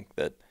 I think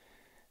that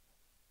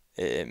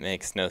it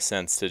makes no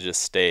sense to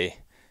just stay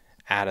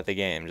out of the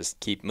game. Just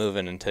keep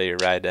moving until you're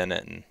right in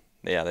it. And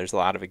yeah, there's a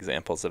lot of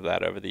examples of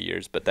that over the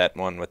years, but that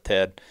one with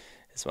Ted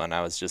is when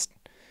I was just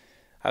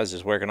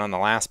working on the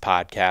last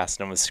podcast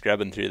and I was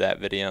scrubbing through that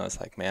video. I was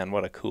like, man,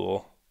 what a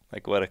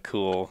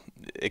cool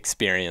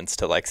experience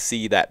to like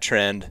see that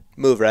trend,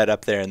 move right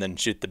up there and then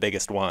shoot the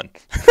biggest one.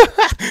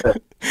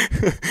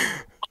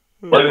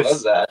 What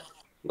was that?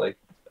 Like,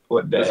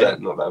 what day? Was that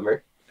in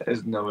November? It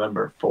was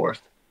November 4th.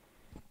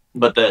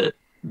 But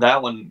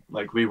that one,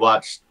 like we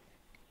watched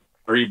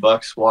 3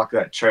 bucks walk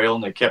that trail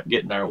and they kept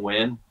getting our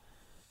wind.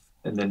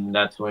 And then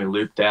that's when we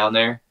looped down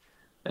there.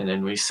 And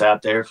then we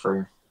sat there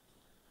for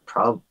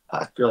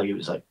I feel like it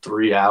was like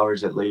 3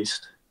 hours at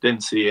least.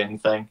 Didn't see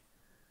anything.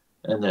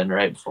 And then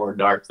right before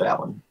dark, that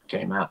one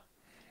came out.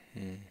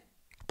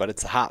 But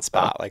it's a hot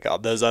spot. Like all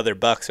those other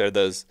bucks are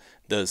those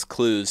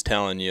clues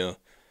telling you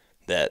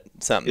that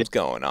something's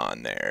going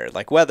on there.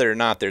 Like whether or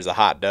not there's a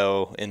hot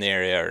doe in the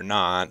area or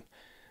not,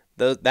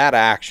 that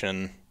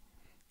action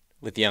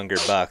with younger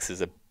bucks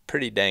is a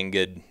pretty dang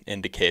good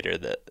indicator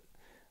that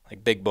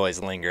like big boy's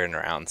lingering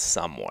around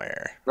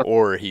somewhere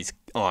or he's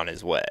on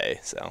his way.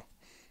 So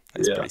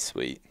that's pretty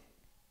sweet.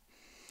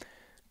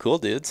 Cool,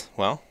 dudes.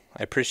 Well,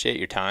 I appreciate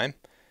your time.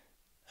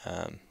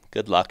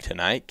 Good luck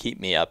tonight. Keep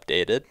me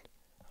updated.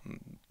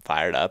 I'm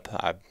fired up.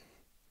 I'm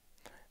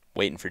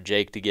waiting for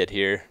Jake to get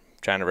here,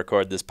 trying to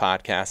record this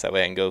podcast. That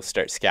way I can go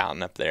start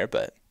scouting up there,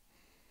 but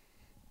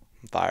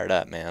I'm fired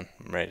up, man.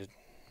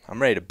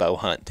 I'm ready to bow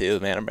hunt too,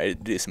 man. I'm ready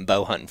to do some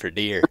bow hunting for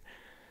deer.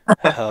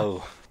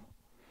 Oh.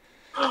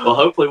 Well,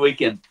 hopefully we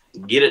can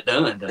get it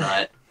done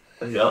tonight.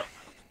 Yep.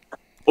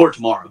 Or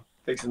tomorrow.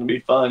 Fixing to be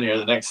fun here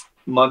the next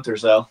month or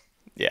so.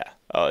 Yeah.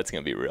 Oh, it's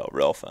going to be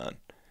real fun.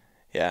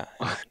 Yeah.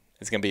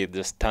 It's going to be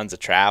just tons of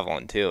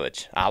traveling too,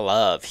 which I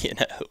love, you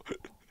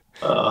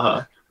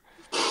know.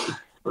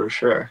 For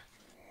sure.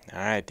 All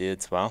right,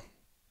 dudes. Well,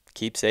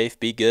 keep safe,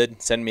 be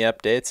good, send me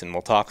updates, and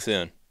we'll talk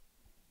soon.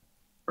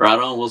 Right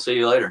on. We'll see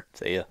you later.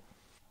 See ya.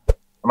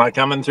 Am I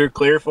coming through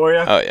clear for you?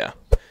 Oh, yeah.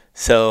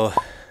 So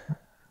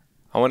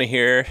I want to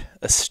hear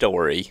a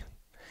story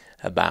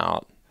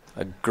about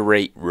a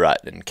great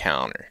rut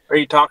encounter. Are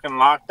you talking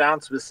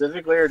lockdown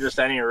specifically or just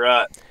any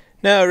rut?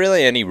 No,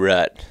 really any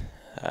rut.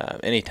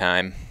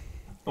 Anytime.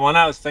 The one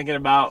I was thinking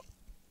about,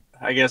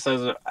 I guess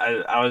as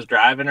I was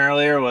driving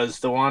earlier, was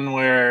the one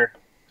where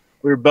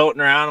we were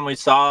boating around and we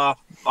saw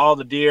all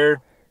the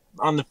deer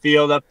on the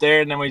field up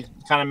there, and then we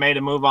kind of made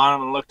a move on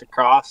them and looked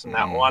across, and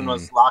that one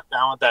was locked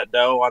down with that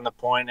doe on the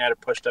point, had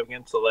it pushed up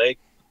against the lake.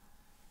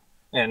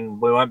 And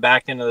we went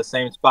back into the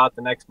same spot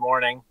the next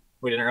morning.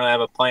 We didn't really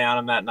have a play on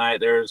him that night.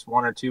 There was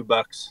 1 or 2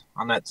 bucks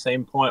on that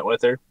same point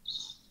with her.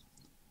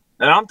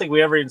 And I don't think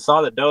we ever even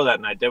saw the doe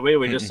that night, did we?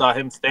 We just saw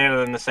him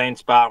standing in the same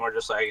spot, and we're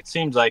just like, it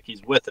seems like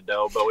he's with the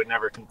doe, but we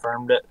never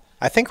confirmed it.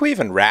 I think we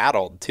even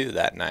rattled, too,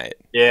 that night.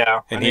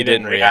 Yeah. And he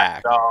didn't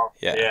react. At all.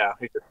 Yeah. Yeah,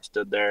 he just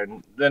stood there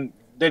and then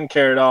didn't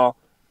care at all.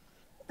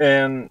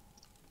 And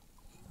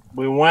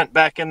we went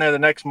back in there the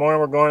next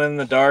morning. We're going in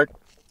the dark,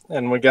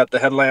 and we got the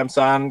headlamps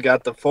on,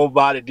 got the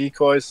full-body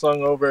decoys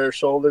slung over our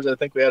shoulders. I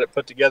think we had it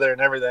put together and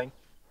everything.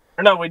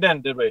 Or no, we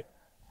didn't, did we?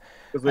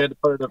 Because we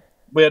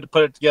had to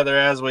put it together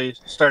as we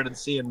started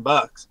seeing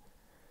bucks.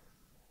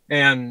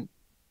 And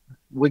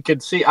we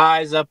could see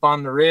eyes up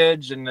on the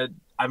ridge, and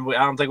I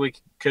don't think we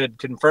could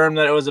confirm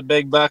that it was a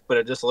big buck, but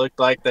it just looked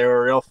like they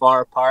were real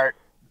far apart.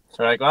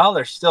 So we're like, well,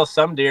 there's still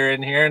some deer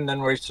in here. And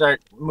then we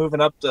start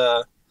moving up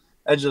the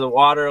edge of the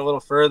water a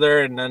little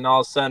further, and then all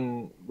of a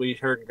sudden we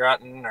heard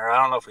grunting, or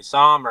I don't know if we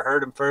saw him or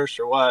heard him first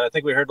or what. I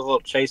think we heard a little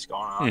chase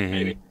going on,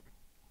 maybe.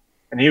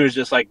 And he was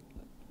just like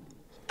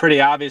pretty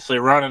obviously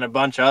running a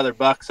bunch of other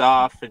bucks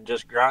off and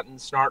just grunting,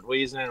 snort,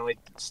 wheezing, and we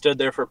stood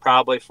there for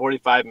probably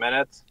 45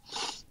 minutes.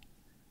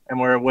 And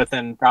we're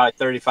within probably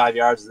 35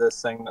 yards of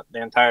this thing the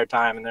entire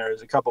time. And there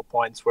was a couple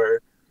points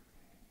where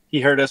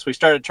he heard us. We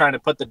started trying to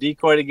put the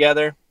decoy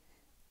together,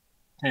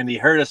 and he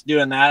heard us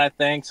doing that, I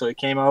think. So he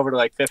came over to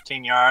like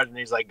 15 yards, and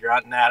he's like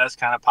grunting at us,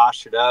 kind of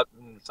postured up.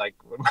 And it's like,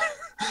 we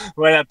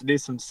might have to do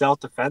some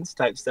self-defense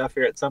type stuff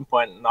here at some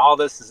point. And all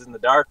this is in the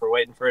dark. We're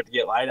waiting for it to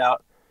get light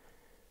out.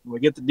 We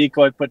get the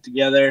decoy put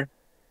together,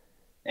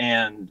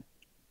 and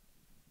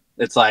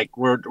it's like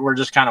we're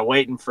just kind of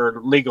waiting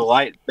for legal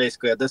light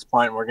basically at this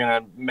point. We're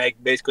going to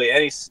make basically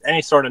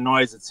any sort of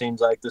noise. It seems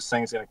like this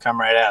thing's going to come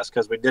right at us,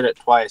 because we did it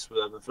twice.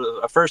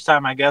 The first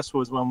time, I guess,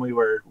 was when we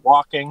were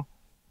walking,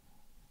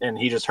 and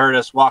he just heard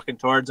us walking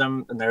towards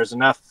him, and there's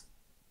enough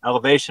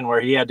elevation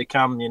where he had to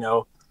come,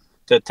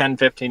 to 10,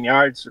 15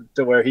 yards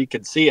to where he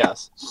could see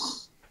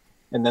us.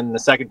 And then the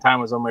second time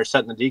was when we were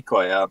setting the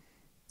decoy up.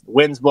 The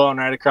wind's blowing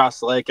right across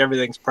the lake.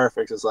 Everything's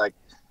perfect. It's like,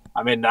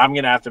 I'm going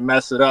to have to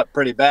mess it up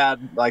pretty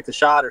bad, like the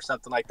shot or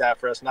something like that,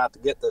 for us not to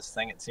get this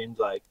thing, it seems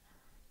like.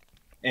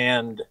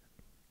 And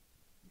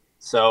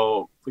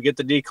so we get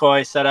the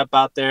decoy set up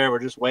out there. We're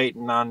just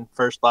waiting on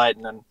first light,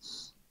 and then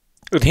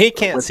he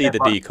can't see the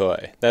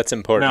decoy. That's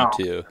important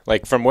too.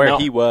 Like from where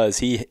he was,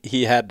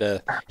 he had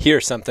to hear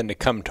something to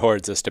come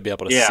towards us to be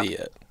able to see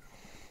it.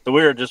 So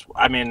we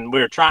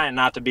were trying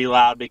not to be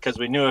loud, because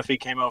we knew if he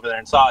came over there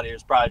and saw it, he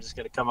was probably just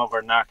going to come over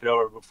and knock it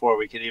over before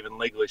we could even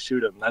legally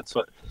shoot him.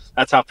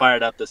 That's how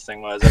fired up this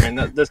thing was. I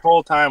mean, this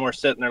whole time we're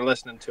sitting there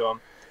listening to him,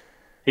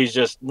 he's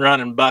just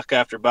running buck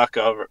after buck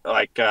over,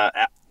 like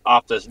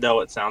off this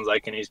doe, it sounds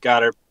like, and he's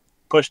got her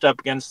pushed up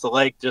against the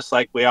lake, just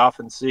like we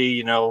often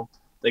see.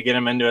 They get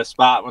him into a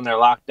spot when they're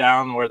locked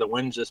down where the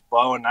wind's just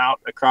blowing out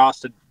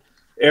across the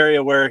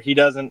area where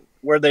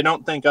they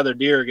don't think other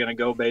deer are going to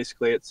go,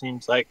 basically, it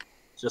seems like,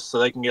 just so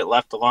they can get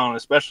left alone.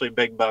 Especially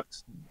big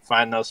bucks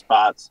find those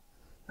spots,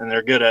 and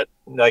they're good at,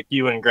 like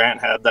you and Grant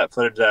had that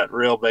footage, that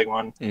real big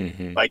one,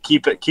 like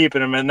keeping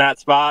them in that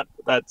spot.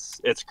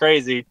 It's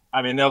crazy.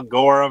 I mean, they'll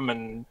gore them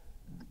and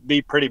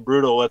be pretty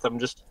brutal with them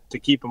just to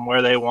keep them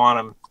where they want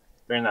them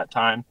during that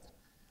time.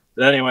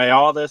 But anyway,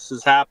 all this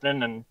is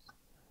happening, and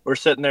we're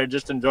sitting there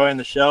just enjoying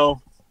the show.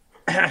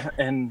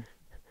 And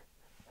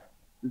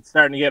it's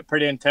starting to get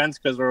pretty intense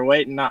because we're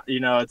waiting. Not, you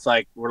know, it's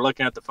like we're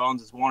looking at the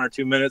phones. It's 1 or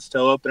 2 minutes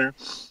till opener,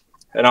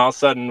 and all of a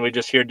sudden we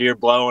just hear deer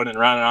blowing and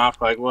running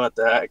off. Like, what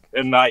the heck?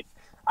 And like,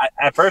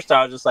 at first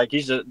I was just like,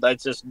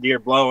 that's just deer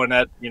blowing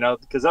at, you know,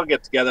 because they'll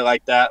get together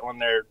like that when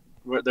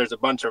there's a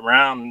bunch of them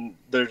around. And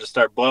they just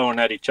start blowing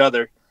at each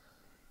other.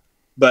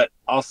 But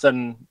all of a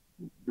sudden,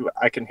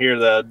 I can hear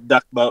the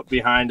duck boat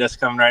behind us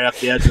coming right up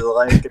the edge of the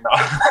lake, and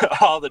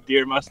all the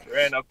deer must have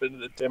ran up into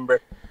the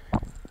timber.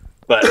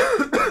 But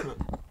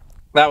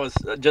that was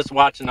just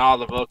watching all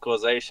the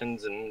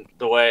vocalizations and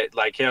the way,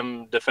 like,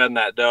 him defend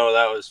that doe.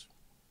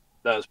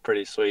 That was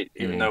pretty sweet,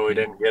 even though we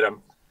didn't get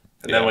him.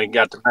 And then we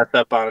got to mess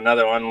up on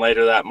another one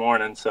later that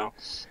morning. So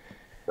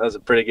that was a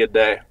pretty good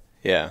day.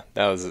 Yeah,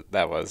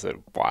 that was a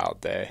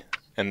wild day.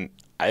 And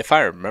if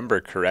I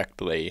remember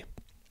correctly,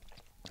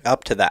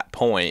 up to that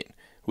point,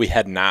 we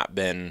had not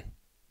been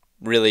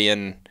really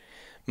in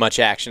much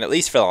action, at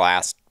least for the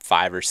last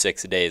 5 or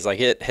 6 days. Like,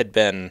 it had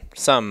been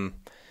some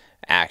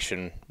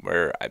action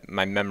where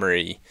my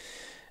memory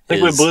I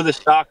think we blew the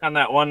stock on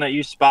that one that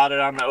you spotted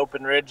on the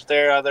open ridge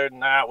there. Other than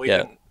that, we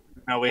didn't,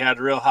 you know, we had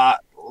real hot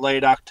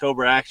late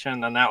October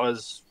action, and it would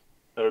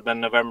have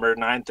been November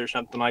 9th or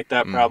something like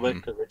that, probably,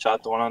 because we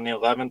shot the one on the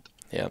 11th.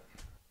 Yep.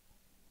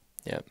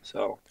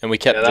 So, and we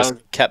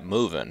kept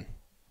moving.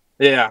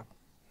 Yeah.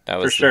 That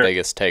was the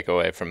biggest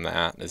takeaway from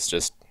that, is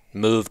just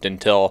moved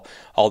until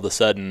all of a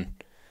sudden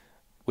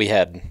we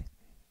had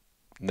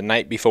the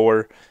night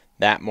before,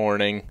 that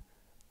morning,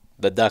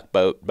 the duck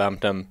boat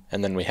bumped them,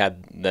 and then we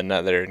had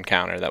another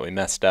encounter that we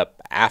messed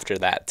up after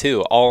that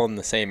too, all in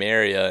the same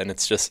area. And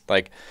it's just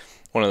like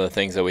one of the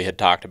things that we had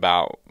talked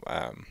about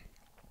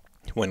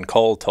when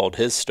Cole told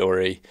his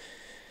story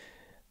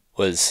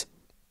was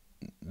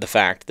the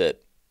fact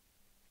that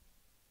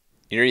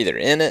you're either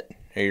in it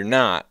or you're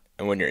not.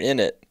 And when you're in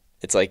it,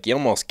 it's like you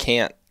almost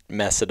can't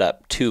mess it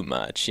up too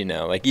much, you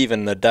know. Like,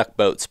 even the duck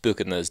boat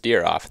spooking those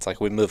deer off, it's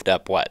like we moved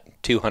up,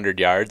 200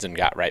 yards and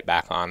got right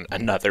back on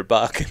another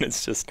buck, and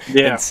it's just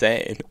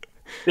insane.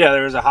 Yeah,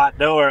 there was a hot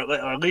doe, or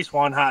at least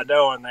one hot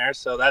doe in there,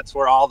 so that's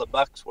where all the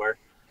bucks were.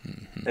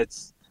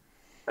 It's,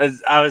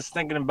 as I was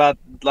thinking about,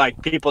 like,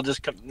 people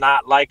just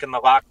not liking the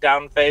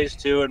lockdown phase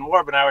too, and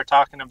Warb and I were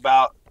talking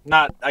about,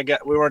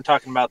 we weren't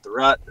talking about the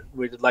rut.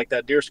 We did like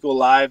that deer school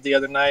live the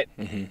other night.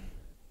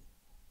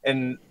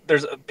 And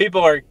hunters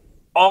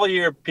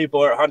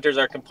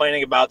are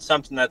complaining about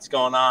something that's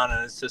going on,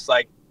 and it's just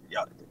like, you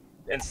know,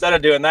 instead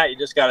of doing that, you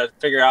just got to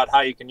figure out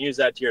how you can use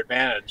that to your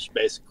advantage,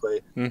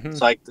 basically.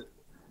 It's like,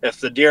 if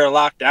the deer are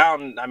locked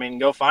down, I mean,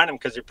 go find them,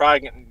 because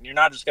you're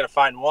not just going to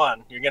find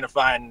one. You're going to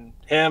find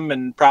him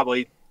and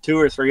probably 2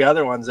 or 3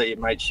 other ones that you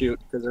might shoot,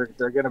 because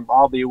they're going to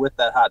all be with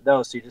that hot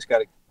doe. So you just got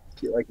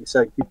to, like you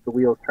said, keep the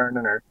wheels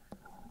turning or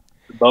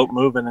the boat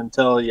moving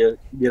until you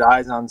get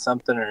eyes on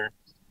something or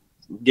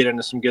get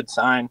into some good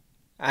sign.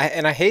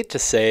 I hate to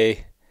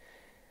say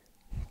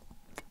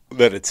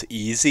that it's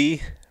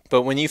easy,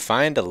 but when you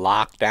find a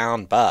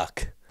lockdown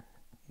buck,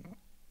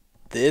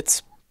 we're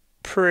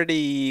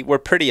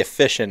pretty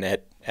efficient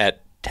at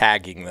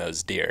tagging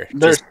those deer.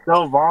 They're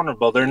so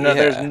vulnerable.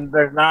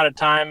 There's not a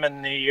time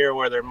in the year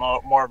where they're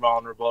more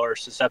vulnerable or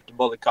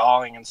susceptible to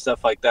calling and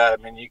stuff like that.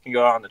 I mean, you can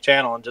go on the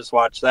channel and just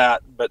watch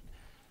that, but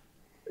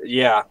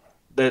yeah,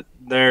 that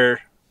they're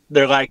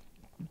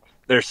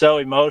so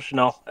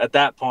emotional at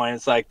that point.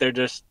 It's like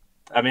it's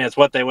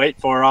what they wait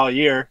for all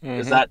year,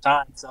 is that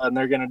time. So, and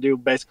they're going to do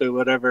basically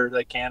whatever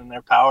they can in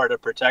their power to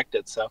protect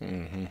it. So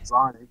as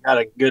long as you got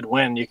a good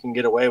wind, you can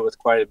get away with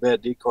quite a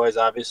bit. Decoys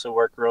obviously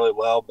work really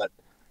well, but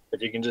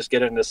if you can just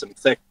get into some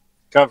thick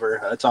cover,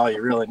 that's all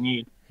you really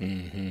need.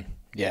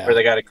 Yeah. Where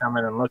they got to come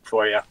in and look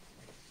for you.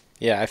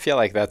 Yeah, I feel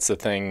like that's the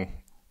thing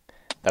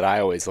that I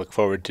always look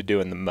forward to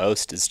doing the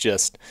most, is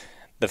just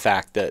the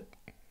fact that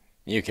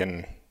you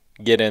can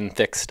get in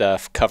thick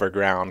stuff, cover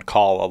ground,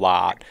 call a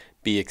lot,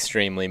 be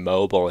extremely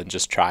mobile, and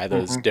just try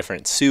those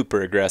different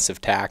super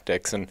aggressive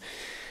tactics. And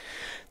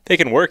they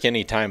can work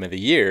any time of the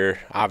year,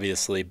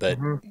 obviously, but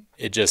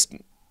it just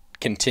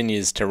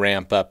continues to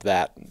ramp up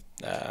that,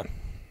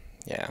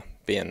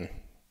 being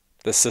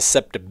the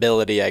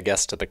susceptibility, I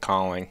guess, to the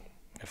calling,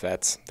 if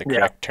that's the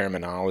correct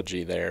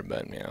terminology there.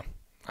 But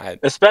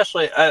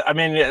especially,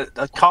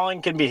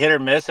 calling can be hit or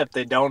miss if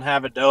they don't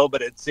have a doe,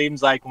 but it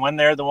seems like when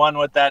they're the one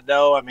with that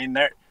doe, I mean,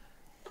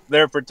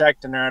 they're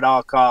protecting her at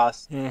all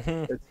costs.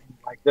 It's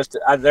like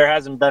there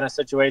hasn't been a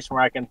situation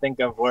where I can think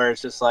of where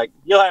it's just like,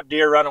 you'll have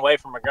deer run away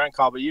from a gun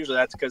call, but usually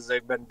that's because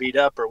they've been beat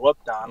up or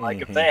whooped on.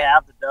 Like, if they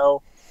have the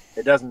doe,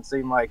 it doesn't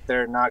seem like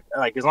they're not,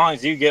 like, as long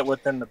as you get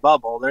within the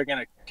bubble, they're going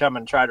to come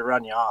and try to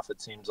run you off,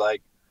 it seems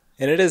like.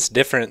 And it is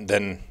different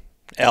than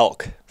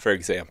elk, for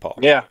example.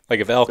 Yeah. Like,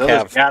 if elk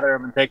they'll just gather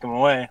them and take them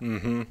away.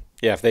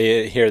 Yeah, if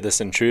they hear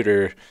this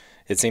intruder,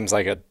 it seems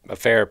like a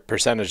fair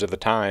percentage of the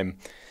time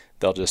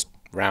they'll just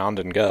round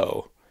and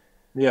go.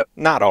 Yep.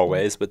 Not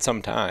always, but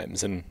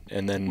sometimes. And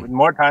then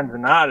more times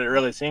than not, it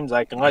really seems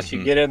like, unless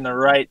you get in the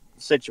right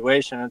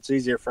situation, it's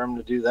easier for them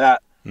to do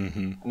that.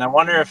 And I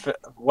wonder if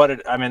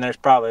there's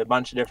probably a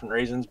bunch of different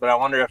reasons, but I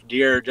wonder if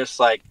deer are just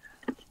like,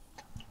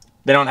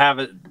 they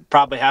don't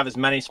probably have as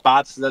many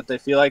spots that they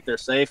feel like they're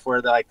safe,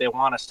 where they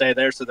want to stay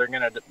there, so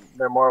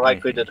they're more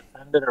likely to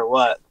defend it or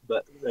what.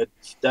 But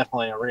it's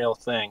definitely a real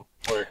thing.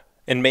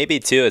 And maybe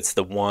too, it's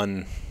the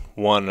one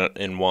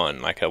in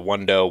one, like a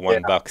one doe,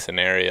 one buck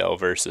scenario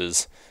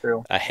versus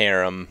a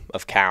harem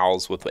of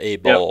cows with a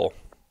bull.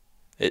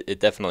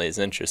 It definitely is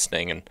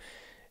interesting. And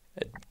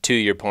to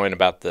your point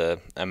about the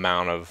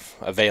amount of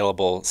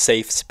available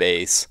safe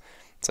space,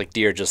 it's like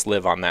deer just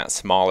live on that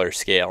smaller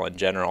scale in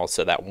general.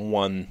 So that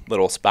one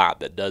little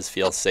spot that does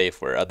feel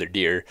safe, where other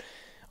deer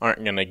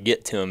aren't going to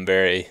get to them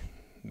very,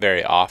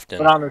 very often.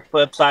 But on the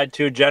flip side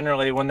too,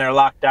 generally when they're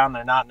locked down,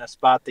 they're not in a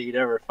spot that you'd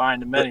ever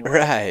find them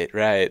anyway.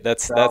 Right.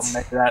 That's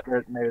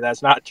maybe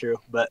that's not true,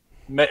 but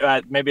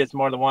maybe it's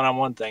more the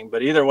one-on-one thing.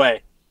 But either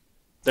way,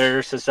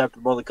 they're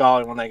susceptible to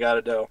calling when they got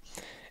a doe.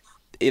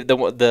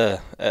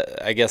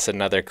 I guess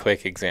another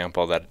quick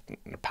example that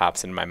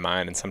pops in my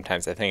mind, and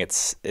sometimes I think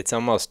it's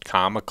almost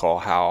comical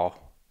how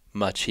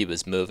much he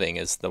was moving,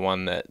 is the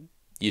one that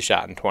you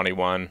shot in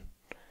 21,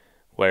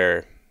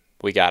 where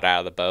we got out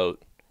of the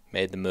boat,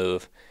 made the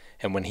move,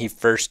 and when he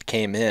first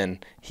came in,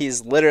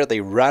 he's literally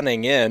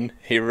running in.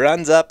 He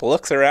runs up,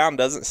 looks around,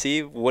 doesn't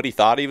see what he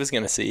thought he was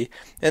going to see,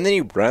 and then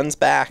he runs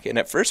back, and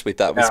at first we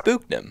thought we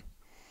spooked him.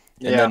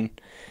 And then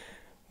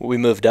we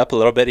moved up a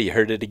little bit, he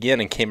heard it again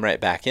and came right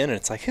back in, and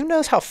it's like, who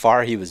knows how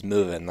far he was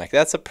moving? Like,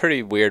 that's a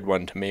pretty weird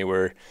one to me,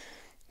 where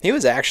he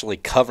was actually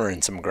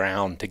covering some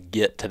ground to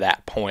get to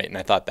that point. And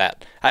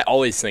I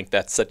always think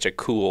that's such a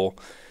cool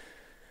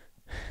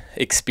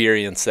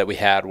experience that we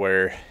had,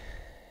 where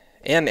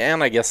and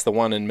I guess the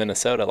one in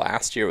Minnesota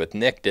last year with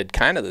Nick did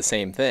kind of the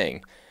same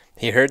thing.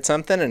 He heard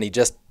something and he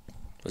just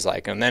was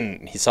like, and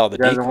then he saw the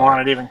decoy. Doesn't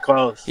want it even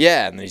close.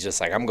 Yeah, and he's just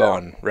like, I'm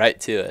going right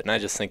to it. And I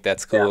just think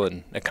that's cool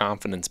and a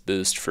confidence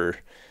boost for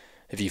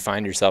if you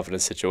find yourself in a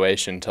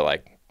situation to,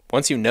 like,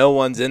 once you know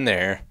one's in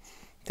there,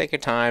 take your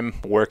time,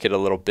 work it a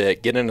little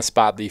bit, get in a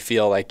spot that you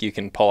feel like you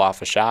can pull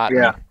off a shot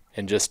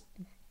and just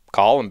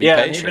call and be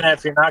patient. And even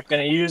if you're not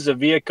going to use a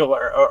vehicle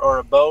or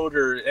a boat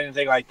or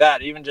anything like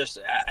that, even just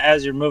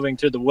as you're moving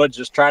through the woods,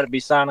 just try to be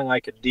sounding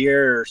like a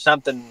deer or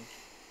something.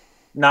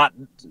 Not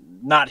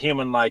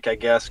human-like, I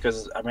guess,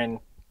 because, I mean,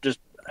 just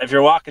if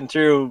you're walking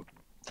through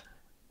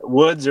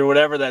woods or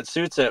whatever that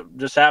suits it,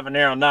 just have a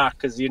narrow knock,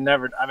 because you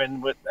never – I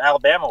mean, with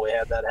Alabama, we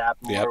had that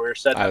happen where we were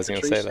setting up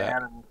the tree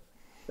stand, and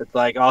it's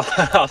like all of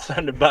a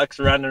sudden the buck's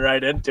running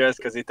right into us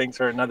because he thinks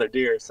we're another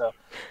deer. So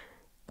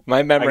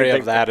my memory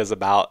of that is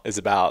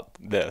about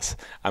this.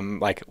 I'm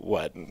like,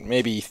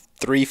 maybe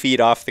 3 feet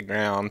off the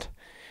ground,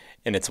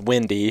 and it's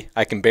windy.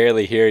 I can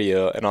barely hear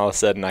you, and all of a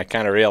sudden I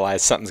kind of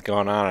realize something's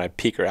going on, and I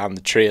peek around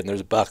the tree, and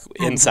there's a buck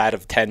inside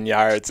of 10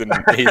 yards, and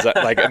he's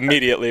like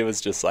immediately was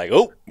just like,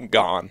 oh,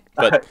 gone.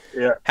 But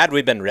had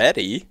we been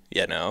ready,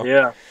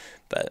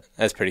 but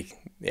that's pretty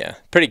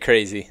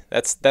crazy.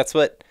 That's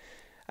what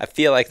I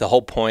feel like the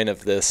whole point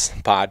of this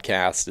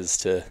podcast is,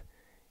 to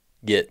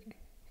get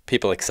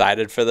people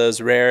excited for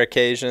those rare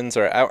occasions.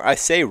 Or I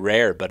say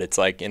rare, but it's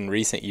like in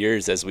recent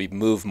years, as we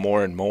move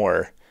more and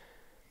more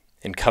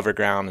in cover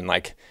ground and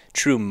like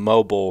true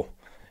mobile,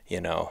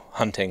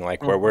 hunting,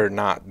 like where we're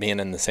not being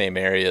in the same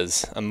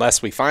areas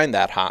unless we find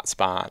that hot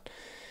spot.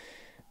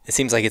 It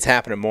seems like it's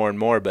happening more and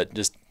more, but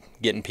just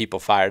getting people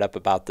fired up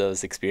about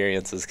those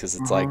experiences, because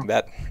it's like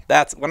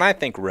that's when I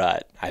think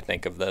rut, I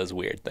think of those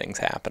weird things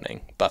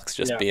happening, bucks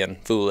just being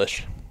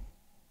foolish.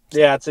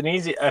 I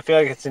feel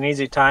like it's an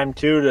easy time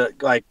too to,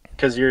 like,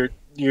 because you're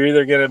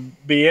either gonna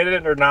be in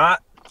it or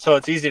not. So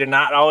it's easy to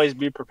not always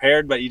be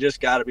prepared, but you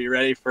just got to be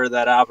ready for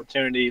that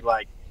opportunity,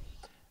 like,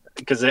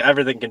 because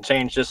everything can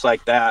change just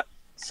like that.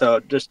 So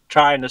just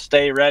trying to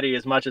stay ready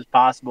as much as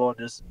possible and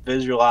just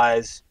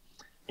visualize,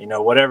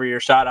 whatever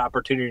your shot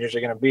opportunities are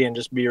going to be, and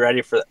just be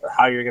ready for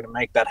how you're going to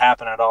make that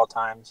happen at all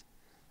times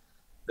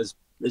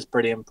is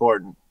pretty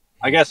important.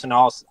 I guess in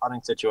all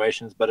hunting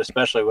situations, but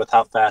especially with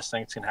how fast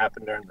things can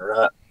happen during the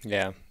rut.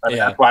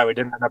 That's why we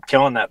didn't end up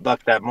killing that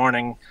buck that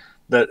morning.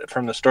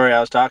 From the story I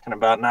was talking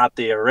about, not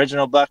the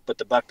original buck, but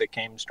the buck that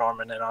came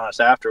storming in on us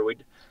after.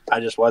 I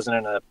just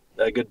wasn't in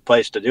a good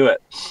place to do it.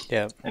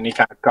 Yeah, and he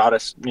kind of caught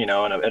us, in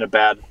a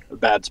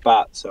bad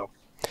spot. So,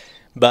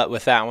 but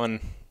with that one,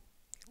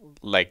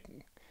 like,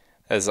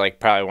 as like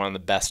probably one of the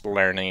best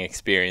learning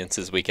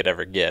experiences we could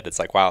ever get. It's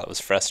like, while it was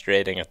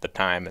frustrating at the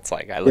time, it's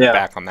like I look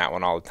back on that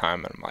one all the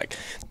time, and I'm like,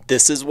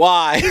 this is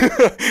why,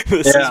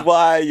 this is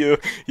why you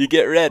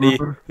get ready.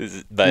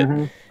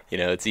 But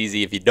it's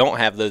easy if you don't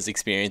have those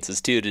experiences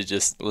too, to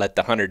just let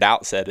the 100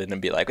 out set in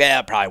and be like,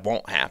 it probably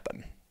won't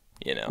happen,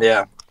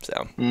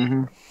 So,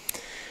 all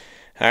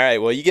right,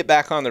 well, you get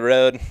back on the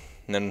road,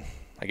 and then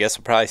I guess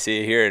we'll probably see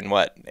you here in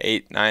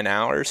 8-9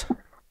 hours.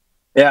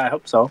 Yeah, I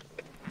hope so.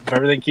 If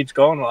everything keeps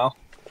going well.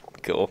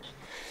 Cool.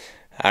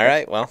 All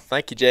right, well,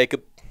 thank you,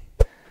 Jacob.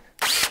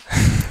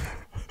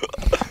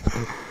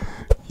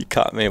 You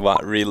caught me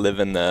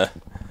reliving the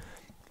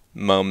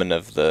moment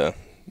of the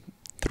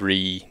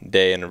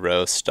 3-day in a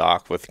row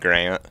stalk with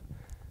Grant.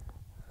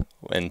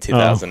 in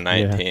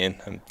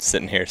 2019. I'm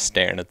sitting here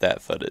staring at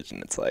that footage,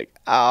 and it's like,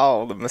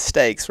 oh, the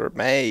mistakes were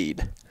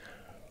made.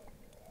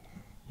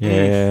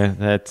 Yeah,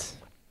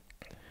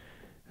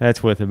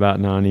 that's with about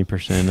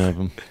 90% of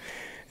them.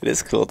 It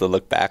is cool to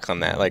look back on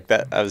that. Like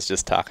that, I was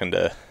just talking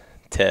to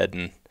Ted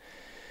and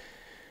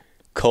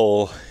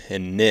Cole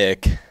and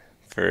Nick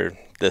for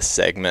this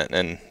segment,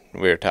 and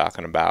we were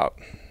talking about,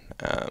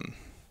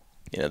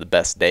 the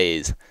best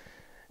days.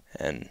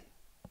 And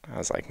I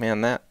was like,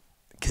 man,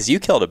 because you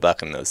killed a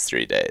buck in those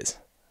 3 days,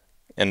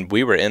 and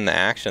we were in the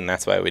action.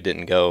 That's why we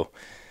didn't go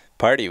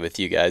party with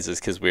you guys, is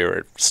because we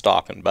were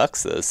stalking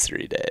bucks those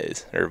 3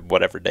 days or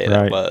whatever day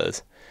that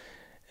was.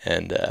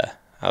 And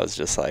I was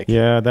just like,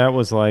 yeah, that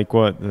was like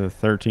what, the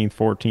 13th,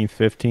 14th,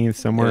 15th,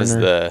 somewhere. It was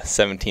in there? the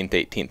 17th,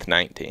 18th,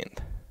 19th.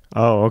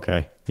 Oh,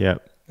 okay.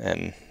 Yep.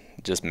 And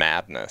just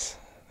madness.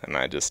 And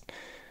I just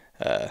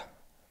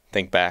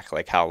think back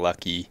like how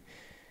lucky,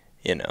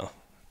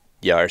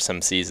 you are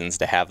some seasons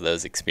to have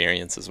those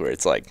experiences where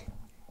it's like,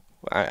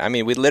 I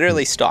mean, we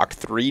literally stalked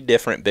 3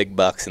 different big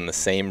bucks in the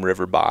same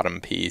river bottom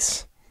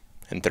piece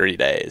in 3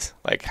 days.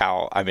 Like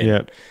how,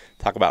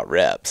 talk about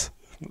reps.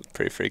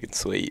 Pretty freaking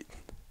sweet.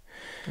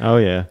 Oh,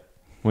 yeah.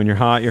 When you're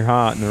hot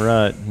in the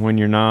rut. When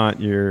you're not,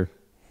 you're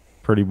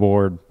pretty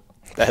bored.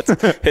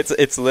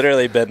 It's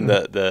literally been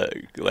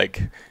the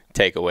like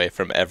takeaway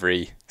from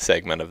every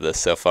segment of this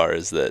so far,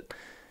 is that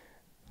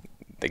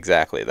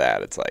exactly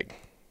that. It's like,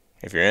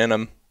 if you're in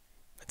them,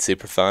 it's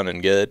super fun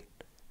and good.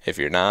 If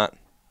you're not,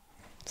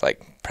 it's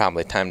like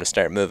probably time to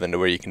start moving to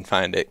where you can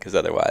find it, because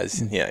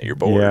otherwise, you're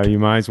bored. Yeah, you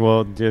might as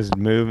well just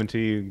move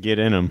until you get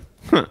in them.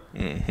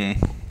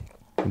 Mm-hmm.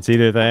 It's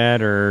either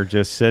that or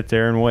just sit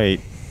there and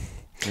wait.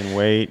 And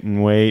wait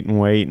and wait and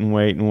wait and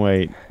wait and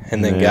wait.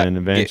 And then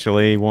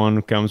eventually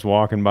one comes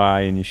walking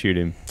by and you shoot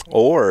him.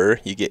 Or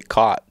you get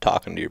caught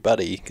talking to your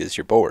buddy because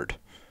you're bored.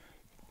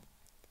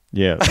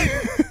 Yeah.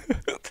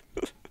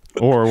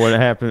 Or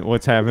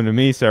what's happened to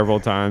me several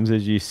times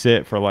is you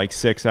sit for like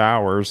 6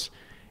 hours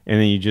and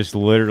then you just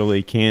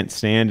literally can't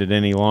stand it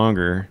any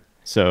longer.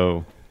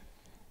 So,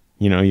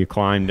 you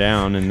climb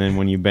down, and then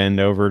when you bend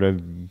over to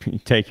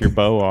take your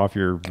bow off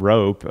your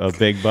rope, a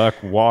big buck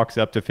walks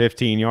up to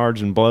 15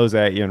 yards and blows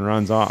at you and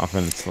runs off.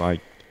 And it's like,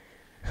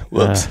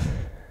 whoops.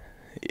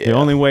 The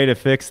only way to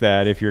fix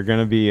that, if you're going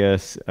to be a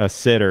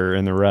sitter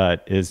in the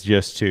rut, is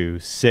just to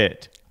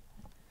sit.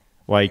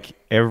 Like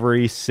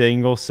every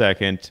single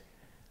second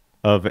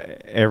of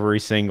every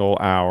single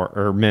hour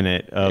or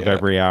minute of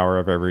every hour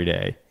of every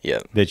day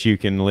that you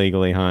can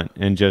legally hunt,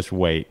 and just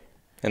wait.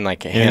 And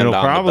like and it'll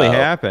probably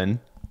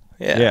happen.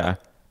 Yeah.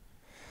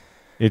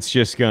 It's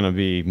just going to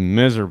be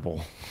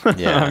miserable.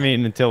 Yeah. I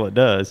mean, until it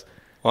does.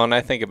 Well, and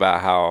I think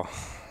about how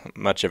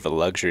much of a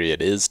luxury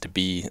it is to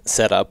be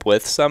set up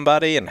with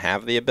somebody and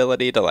have the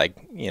ability to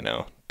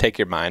take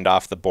your mind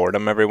off the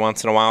boredom every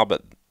once in a while.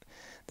 But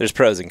there's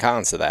pros and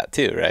cons to that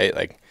too, right?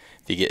 Like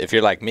if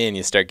you're like me and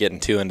you start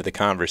getting too into the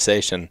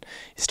conversation,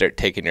 you start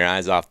taking your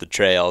eyes off the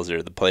trails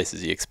or the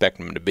places you expect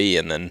them to be,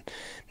 and then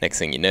next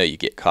thing you know, you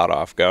get caught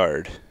off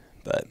guard.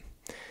 But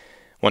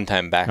one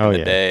time back in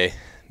the day,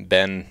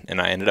 Ben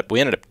and I ended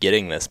up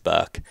getting this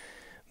buck,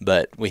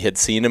 but we had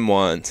seen him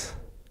once,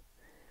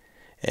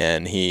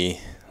 and he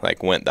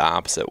went the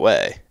opposite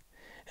way,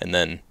 and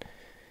then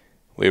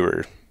we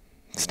were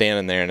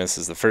standing there, and this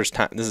is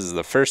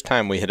the first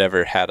time we had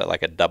ever had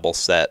a double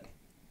set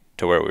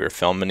to where we were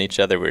filming each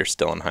other. We were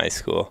still in high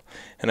school,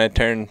 and I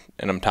turned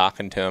and I'm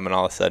talking to him, and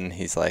all of a sudden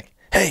he's like,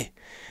 "Hey!"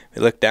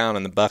 We look down,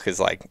 and the buck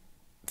is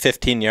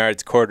 15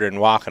 yards quartering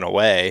walking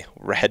away.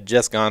 Had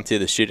just gone through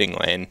the shooting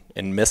lane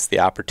and missed the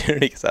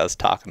opportunity because I was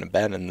talking to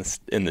Ben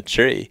in the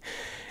tree.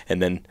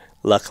 And then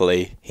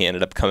luckily he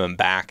ended up coming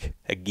back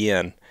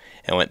again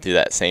and went through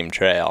that same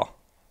trail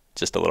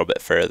just a little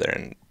bit further,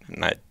 and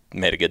I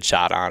made a good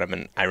shot on him.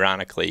 And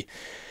ironically,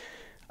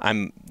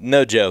 I'm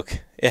no joke,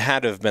 it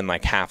had to have been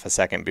half a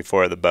second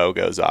before the bow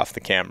goes off,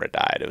 the camera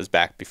died. It was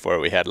back before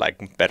we had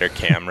better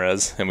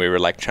cameras and we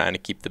were trying to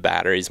keep the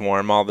batteries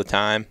warm all the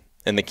time.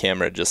 And the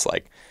camera just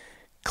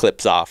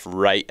clips off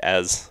right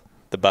as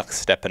the buck's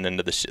stepping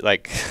into the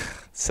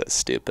so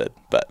stupid,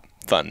 but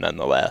fun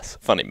nonetheless.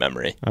 Funny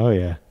memory. Oh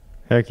yeah,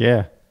 heck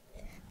yeah.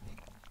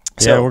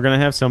 So we're gonna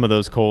have some of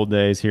those cold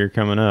days here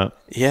coming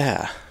up.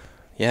 Yeah.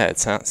 It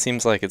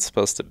seems like it's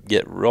supposed to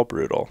get real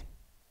brutal.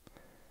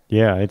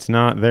 Yeah, it's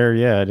not there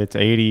yet. It's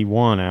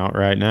 81 out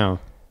right now.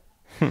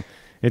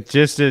 It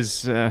just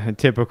is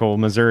typical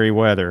Missouri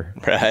weather.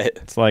 Right.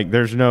 It's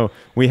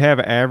we have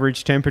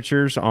average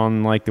temperatures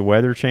on the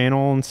Weather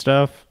Channel and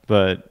stuff,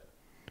 but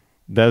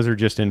those are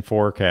just in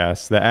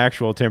forecasts. The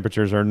actual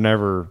temperatures are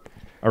never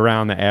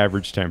around the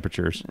average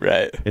temperatures.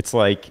 Right. It's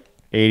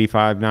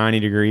 85, 90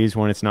 degrees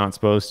when it's not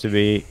supposed to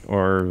be,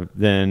 or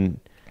then,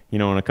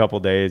 in a couple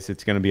days,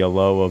 it's going to be a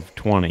low of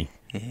 20.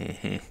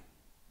 Mm-hmm.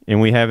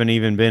 And we haven't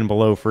even been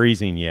below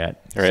freezing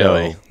yet.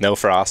 Really? So, no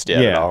frost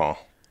yet at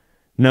all?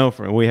 No,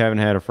 we haven't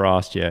had a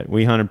frost yet.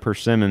 We hunted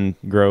Persimmon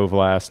Grove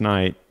last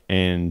night,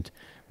 and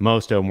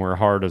most of them were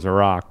hard as a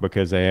rock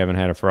because they haven't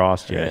had a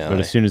frost yet. Really? But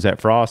as soon as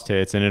that frost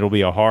hits, and it'll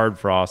be a hard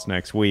frost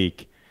next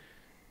week,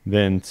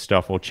 then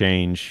stuff will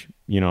change,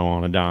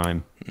 on a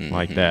dime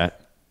like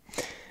that.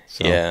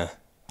 So. Yeah.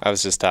 I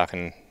was just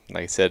talking,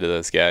 like I said, to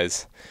those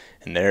guys,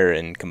 and they're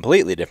in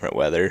completely different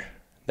weather.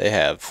 They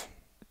have,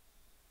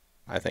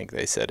 I think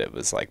they said it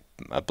was like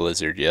a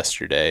blizzard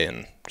yesterday,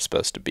 and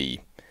supposed to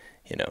be,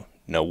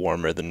 no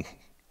warmer than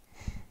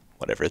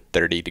whatever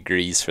 30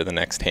 degrees for the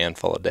next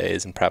handful of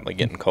days, and probably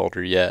getting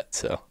colder yet.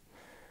 So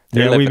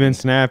yeah, we've been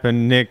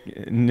snapping. Nick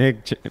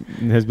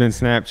has been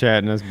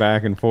Snapchatting us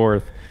back and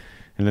forth,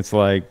 and it's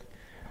like,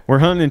 we're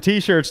hunting in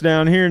t-shirts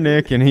down here,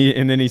 Nick, and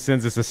then he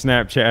sends us a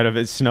Snapchat of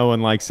it snowing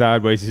like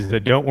sideways. He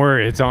said, "Don't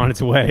worry, it's on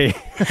its way."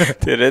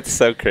 Dude, it's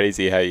so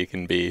crazy how you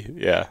can be,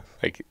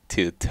 like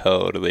two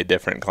totally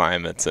different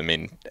climates. I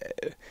mean,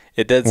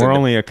 it does. We're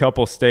only a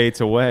couple states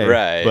away,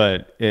 right?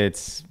 But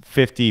it's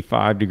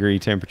 55-degree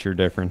temperature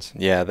difference.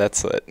 Yeah,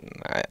 that's what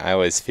I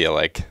always feel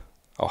like.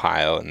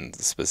 Ohio, and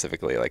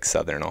specifically like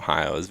southern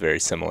Ohio, is very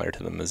similar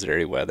to the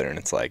Missouri weather, and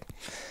it's like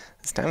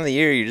this time of the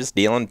year you're just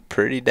dealing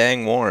pretty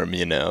dang warm,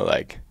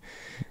 like.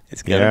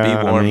 It's gonna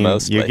be warm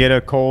mostly. You get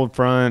a cold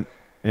front,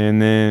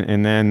 and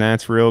then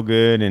that's real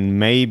good, and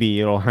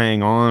maybe it'll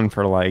hang on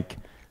for like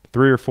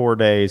 3 or 4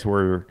 days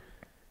where,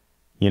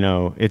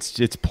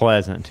 it's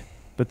pleasant,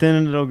 but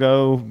then it'll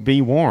go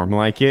be warm.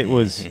 Like it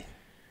was.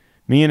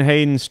 Me and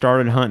Hayden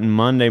started hunting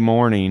Monday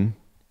morning.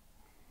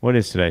 What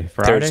is today?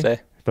 Friday?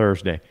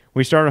 Thursday.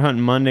 We started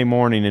hunting Monday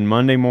morning, and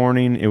Monday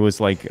morning it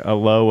was like a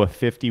low of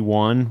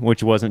 51,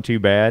 which wasn't too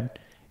bad.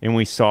 And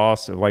we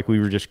we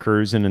were just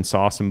cruising and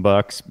saw some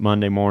bucks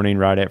Monday morning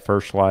right at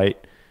first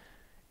light.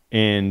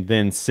 And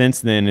then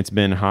since then, it's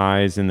been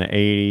highs in the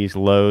 80s,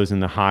 lows in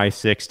the high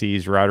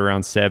 60s, right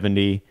around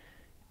 70.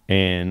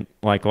 And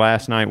like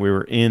last night, we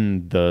were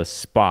in the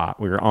spot.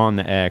 We were on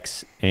the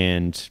X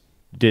and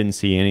didn't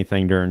see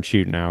anything during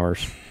shooting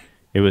hours.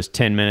 It was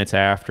 10 minutes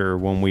after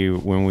when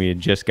we had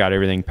just got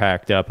everything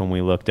packed up, and we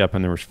looked up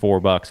and there was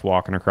 4 bucks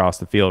walking across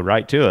the field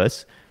right to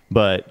us.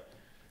 But,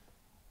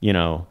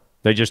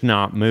 they're just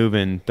not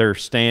moving. They're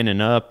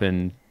standing up,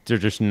 and they're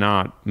just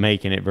not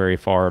making it very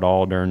far at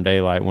all during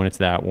daylight when it's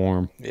that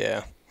warm.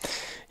 Yeah.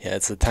 Yeah,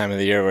 it's the time of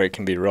the year where it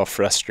can be real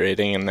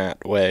frustrating in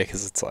that way,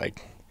 because it's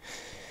like,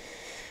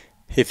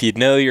 if you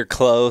know you're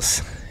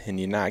close and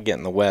you're not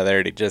getting the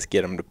weather, to just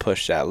get them to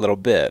push that little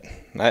bit.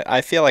 I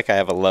feel like I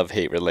have a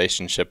love-hate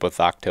relationship with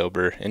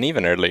October and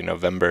even early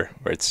November,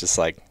 where it's just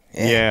like,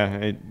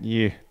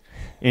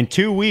 in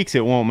 2 weeks,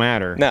 it won't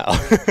matter. No.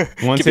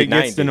 Once it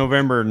gets to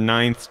November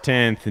 9th,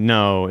 10th,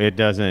 no, it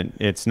doesn't.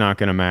 It's not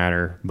going to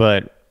matter.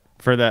 But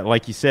for that,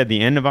 like you said,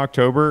 the end of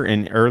October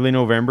and early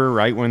November,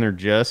 right when they're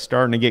just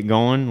starting to get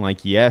going,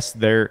 like, yes,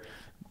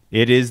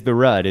 it is the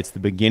rut. It's the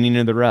beginning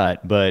of the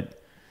rut,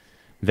 but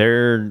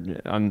they're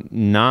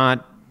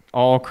not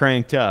all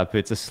cranked up.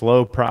 It's a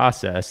slow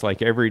process.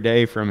 Like every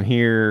day from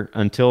here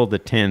until the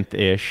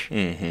 10th-ish,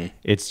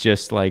 it's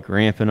just like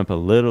ramping up a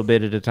little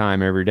bit at a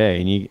time every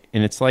day.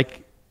 And it's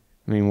like,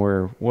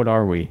 what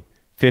are we?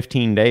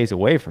 15 days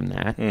away from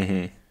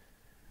that.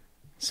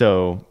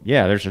 So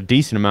yeah, there's a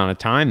decent amount of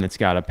time that's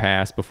got to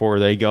pass before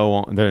they go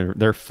on.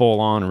 They're full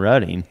on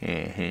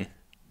rutting.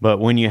 But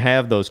when you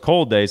have those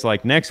cold days,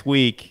 like next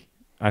week,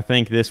 I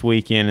think this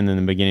weekend and then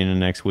the beginning of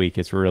next week,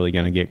 it's really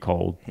going to get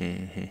cold,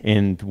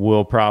 and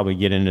we'll probably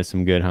get into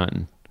some good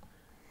hunting.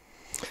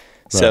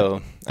 But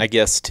so I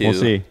guess we'll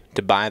see.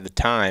 To buy the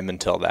time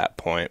until that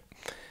point,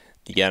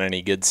 you got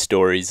any good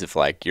stories of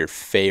like your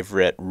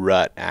favorite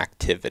rut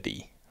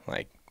activity,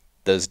 like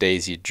those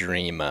days you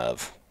dream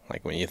of,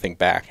 like when you think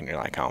back and you're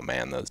like, oh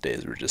man, those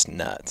days were just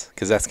nuts?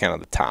 Because that's kind of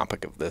the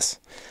topic of this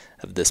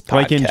podcast.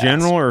 Like in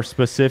general or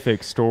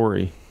specific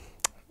story?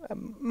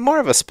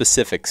 More of a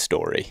specific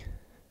story.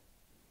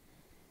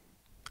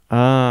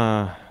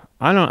 I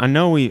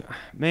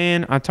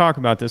talk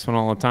about this one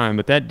all the time,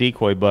 but that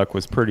decoy buck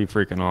was pretty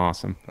freaking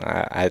awesome.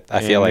 I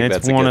feel like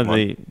that's one of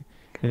one.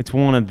 It's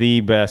one of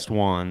the best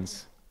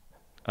ones.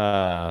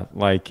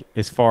 Like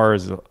as far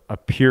as a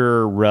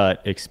pure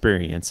rut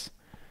experience,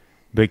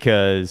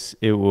 because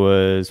it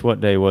was, what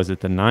day was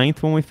it? The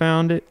 9th when we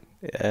found it?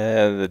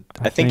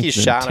 I think you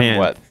shot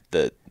him,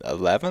 the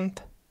 11th?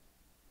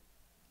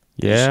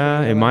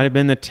 Yeah, it might have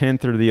been the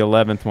 10th or the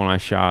 11th when I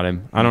shot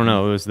him. I don't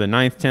know. It was the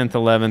 9th, 10th,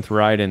 11th,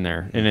 right in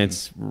there. And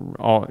it's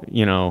all,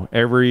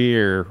 every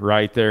year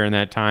right there in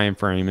that time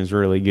frame is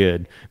really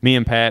good. Me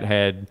and Pat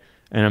had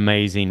an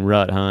amazing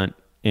rut hunt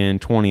in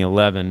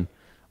 2011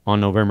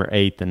 on November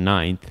 8th and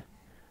 9th,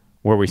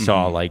 where we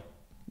saw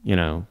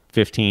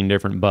 15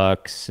 different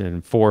bucks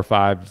and 4 or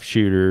 5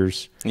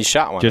 shooters. You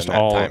shot one in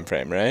that time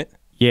frame, right?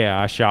 Yeah,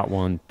 I shot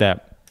one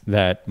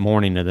that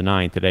morning of the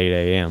 9th at 8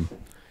 a.m.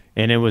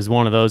 And it was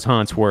one of those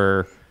hunts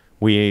where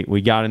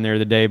we got in there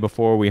the day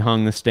before, we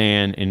hung the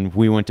stand, and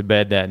we went to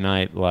bed that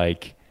night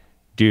like,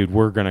 dude,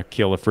 we're going to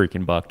kill a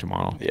freaking buck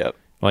tomorrow. Yep.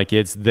 Like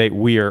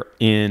we are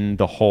in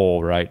the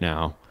hole right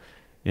now.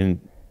 And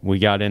we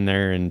got in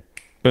there and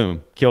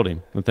boom, killed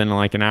him within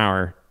like an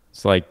hour.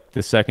 It's like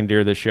the second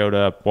deer that showed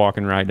up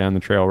walking right down the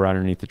trail right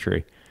underneath the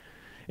tree.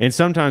 And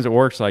sometimes it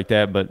works like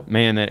that, but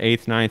man, that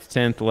 8th, 9th,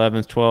 10th,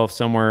 11th, 12th,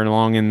 somewhere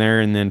along in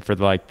there, and then for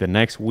like the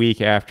next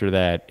week after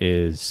that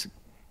is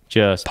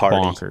just Party.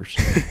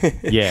 bonkers.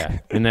 Yeah,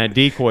 and that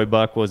decoy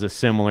buck was a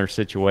similar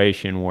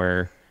situation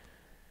where,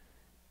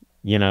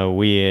 you know,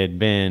 we had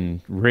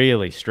been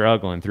really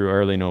struggling through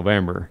early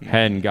November,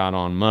 hadn't got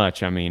on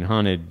much. I mean,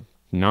 hunted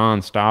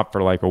nonstop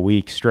for like a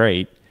week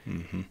straight,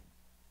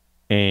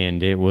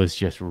 and it was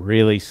just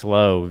really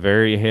slow,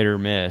 very hit or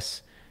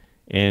miss.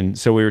 And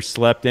so we were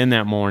slept in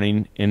that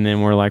morning, and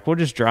then we're like, we'll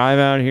just drive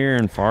out here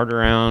and fart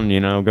around, you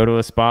know, go to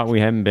a spot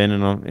we haven't been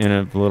in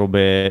a little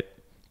bit,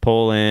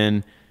 pull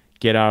in,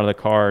 get out of the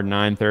car,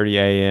 9:30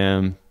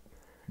 a.m.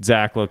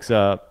 Zach looks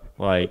up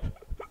like,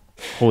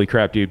 holy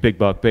crap, dude, big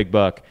buck, big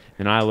buck.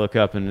 And I look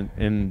up,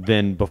 and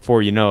then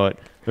before you know it,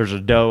 there's a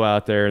doe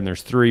out there, and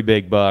there's 3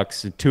 big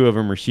bucks, and 2 of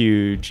them are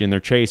huge, and they're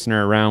chasing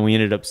her around. We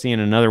ended up seeing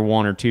another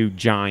 1 or 2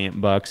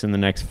 giant bucks in the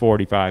next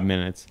 45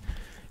 minutes.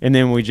 And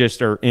then we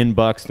just are in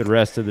bucks the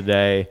rest of the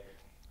day.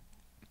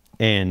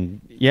 And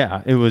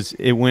yeah,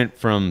 it went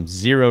from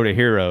 0 to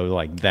hero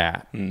like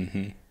that.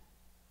 And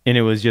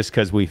it was just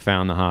because we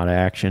found the hot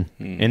action.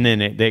 And then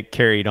it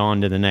carried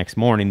on to the next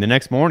morning. The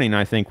next morning,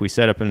 I think we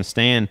set up in a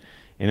stand,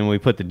 and then we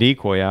put the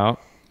decoy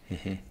out.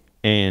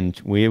 And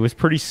it was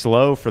pretty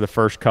slow for the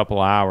first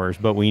couple hours,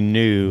 but we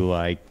knew,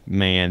 like,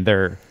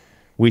 man,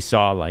 we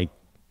saw like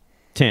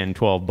 10,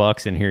 12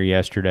 bucks in here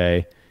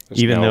yesterday.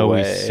 There's Even no though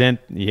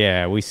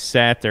way. we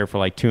sat there for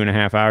like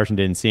 2.5 hours and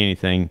didn't see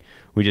anything.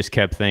 We just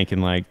kept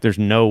thinking, like, there's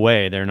no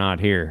way they're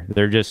not here.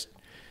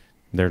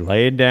 They're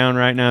laid down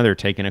right now. They're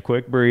taking a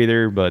quick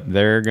breather, but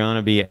they're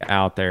gonna be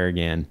out there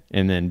again.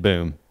 And then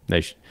boom,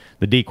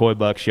 the decoy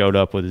buck showed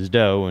up with his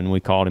doe, and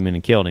we called him in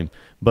and killed him.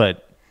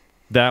 But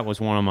that's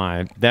one of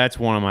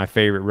my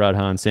favorite rut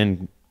hunts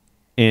in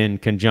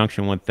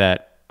conjunction with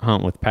that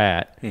hunt with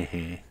Pat.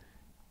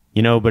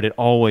 You know, but it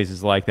always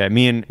is like that.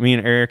 Me and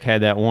Eric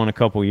had that one a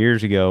couple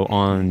years ago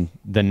on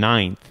the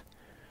 9th,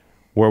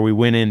 where we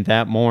went in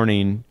that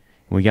morning.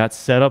 We got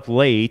set up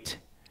late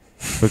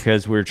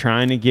because we were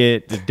trying to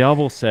get the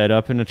double set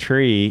up in a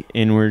tree,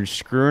 and we're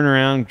screwing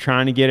around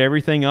trying to get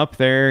everything up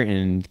there,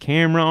 and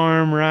camera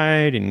arm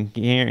right, and,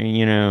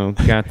 you know,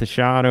 got the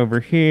shot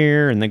over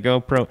here and the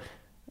GoPro.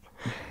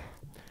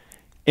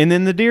 And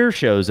then the deer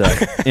shows up,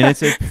 and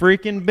it's a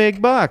freaking big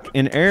buck,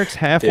 and Eric's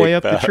halfway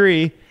up the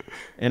tree.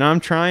 And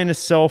I'm trying to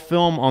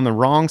self-film on the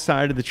wrong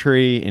side of the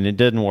tree, and it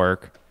didn't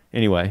work.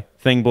 Anyway,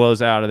 thing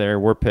blows out of there.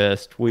 We're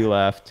pissed. We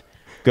left.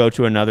 Go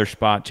to another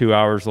spot 2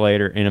 hours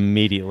later, and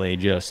immediately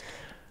just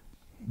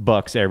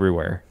bucks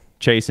everywhere.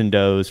 Chasing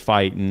does,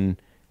 fighting.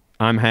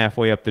 I'm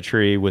halfway up the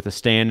tree with a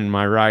stand in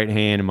my right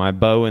hand and my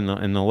bow in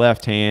the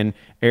left hand.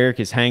 Eric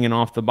is hanging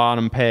off the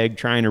bottom peg,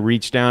 trying to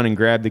reach down and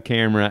grab the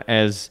camera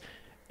as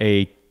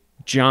a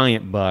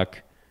giant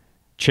buck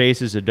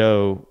chases a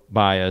doe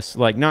by us,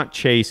 like not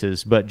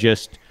chases, but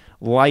just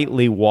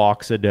lightly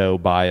walks a doe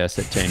by us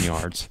at 10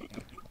 yards.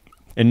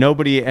 And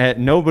nobody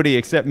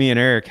except me and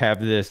Eric have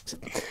this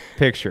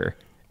picture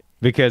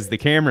because the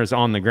camera's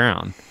on the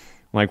ground.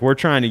 Like, we're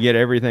trying to get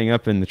everything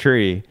up in the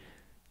tree,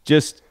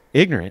 just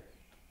ignorant.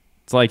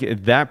 It's like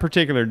that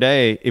particular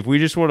day, if we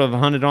just would have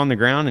hunted on the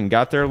ground and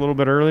got there a little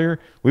bit earlier,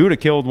 we would have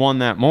killed one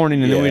that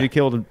morning, and then we'd have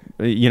killed,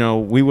 you know,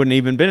 we wouldn't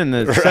even been in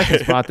the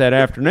second spot that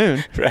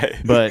afternoon.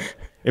 But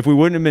if we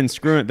wouldn't have been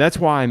screwing, that's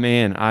why,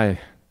 man,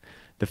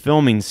 the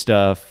filming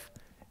stuff,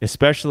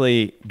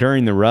 especially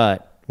during the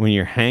rut, when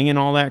you're hanging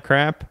all that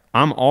crap,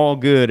 I'm all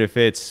good if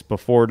it's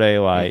before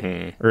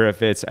daylight or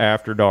if it's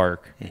after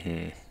dark.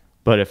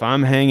 But if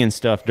I'm hanging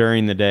stuff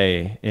during the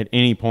day at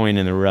any point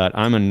in the rut,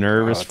 I'm a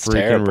nervous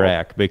freaking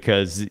wreck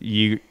because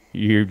you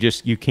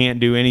can't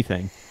do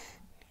anything.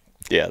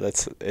 Yeah,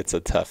 it's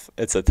a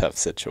tough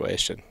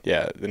situation.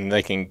 Yeah, and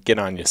they can get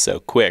on you so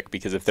quick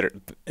because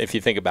if you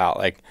think about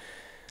like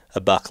a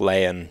buck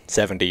laying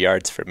 70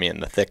 yards from me in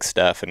the thick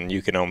stuff, and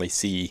you can only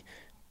see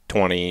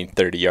 20,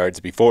 30 yards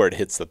before it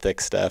hits the thick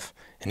stuff,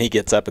 and he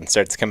gets up and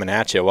starts coming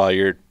at you while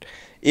you're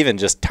even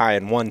just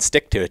tying one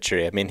stick to a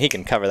tree. I mean, he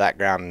can cover that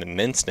ground in an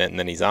instant, and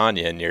then he's on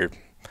you, and you're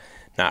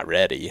not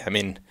ready. I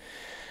mean,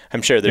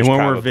 I'm sure there's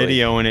we're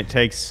videoing, it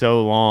takes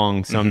so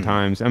long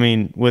sometimes. I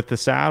mean, with the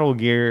saddle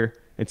gear,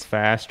 it's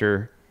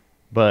faster,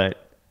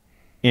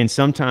 and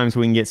sometimes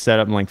we can get set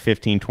up in like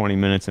 15, 20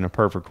 minutes in a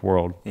perfect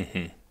world.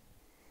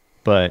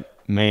 But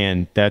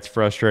man, that's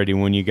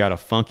frustrating when you got a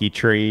funky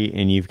tree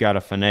and you've got to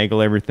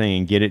finagle everything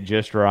and get it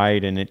just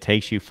right, and it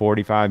takes you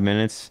 45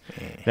 minutes.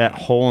 That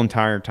whole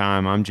entire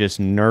time, I'm just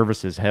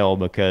nervous as hell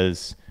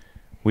because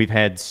we've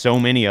had so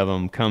many of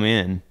them come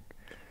in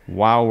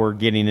while we're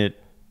getting it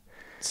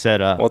set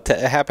up. Well,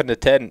 it happened to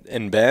Ted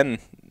and Ben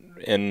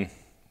in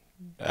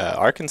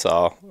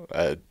Arkansas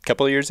a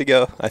couple of years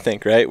ago, I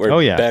think, right? Where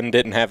Ben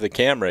didn't have the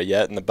camera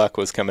yet, and the buck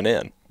was coming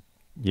in.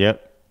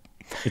 Yep.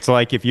 It's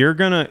like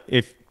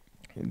if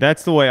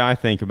that's the way I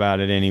think about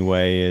it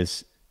anyway,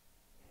 is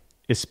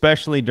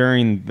especially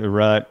during the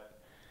rut,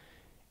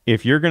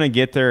 if you're going to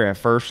get there at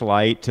first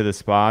light to the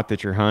spot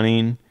that you're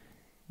hunting,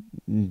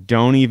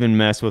 don't even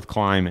mess with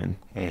climbing.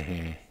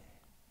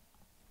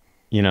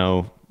 You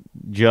know,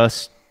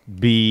 just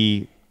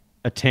be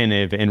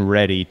attentive and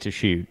ready to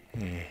shoot.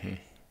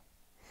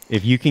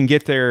 If you can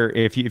get there,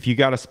 if you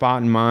got a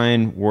spot in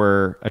mind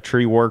where a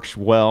tree works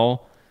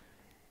well,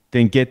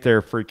 then get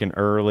there freaking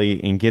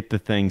early and get the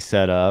thing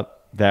set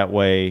up. That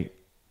way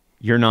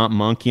you're not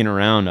monkeying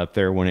around up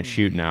there when it's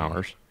shooting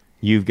hours.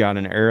 You've got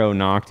an arrow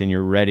knocked and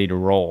you're ready to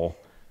roll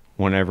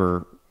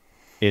whenever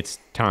it's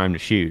time to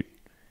shoot.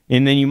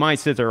 And then you might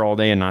sit there all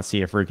day and not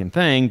see a freaking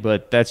thing,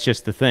 but that's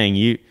just the thing.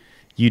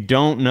 You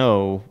don't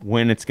know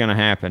when it's going to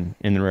happen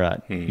in the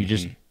rut. You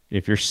just,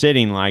 if you're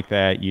sitting like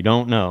that, you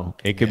don't know.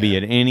 It could be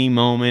at any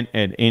moment,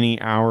 at any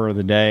hour of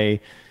the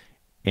day.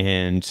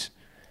 And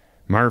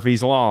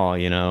Murphy's Law,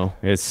 you know,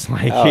 it's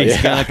like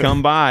he's going to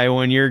come by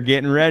when you're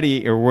getting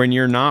ready or when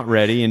you're not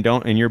ready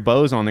and your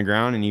bow's on the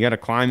ground and you got a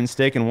climbing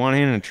stick in one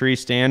hand and a tree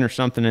stand or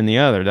something in the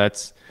other.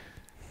 That's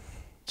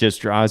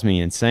just drives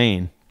me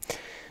insane.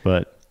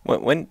 But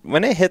when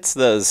it hits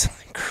those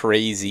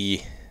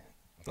crazy,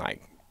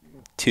 like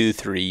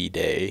 2-3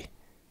 day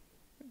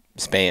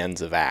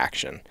spans of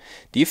action,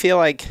 do you feel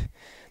like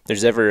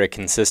there's ever a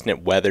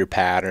consistent weather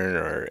pattern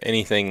or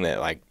anything that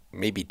like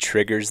maybe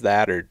triggers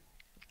that? Or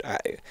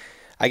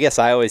I guess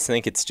I always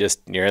think it's just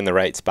you're in the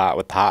right spot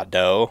with hot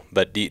doe,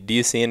 but do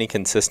you see any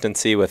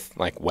consistency with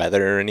like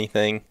weather or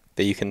anything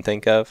that you can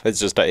think of? It's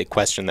just a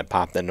question that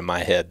popped into my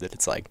head that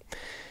it's like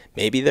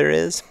maybe there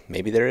is,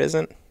 maybe there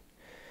isn't.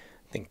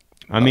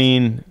 I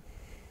mean,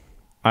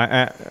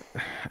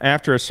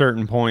 after a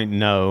certain point,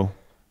 no.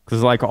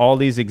 Because like all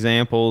these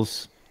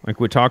examples, like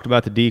we talked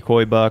about the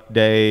decoy buck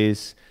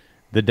days,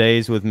 the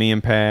days with me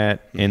and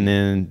Pat, and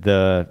then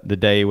the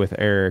day with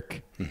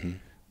Eric.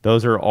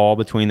 Those are all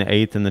between the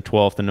 8th and the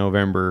 12th of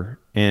November.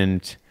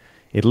 And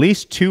at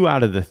least 2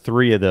 out of the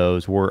 3 of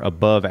those were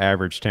above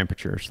average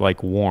temperatures,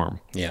 like warm.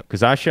 Yeah.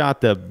 Because I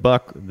shot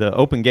the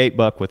open gate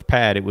buck with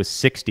Pat. It was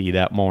 60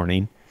 that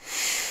morning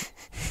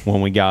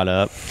when we got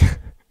up.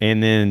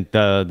 And then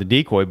the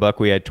decoy buck,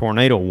 we had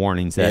tornado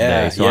warnings that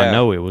day, so I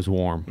know it was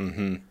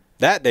warm.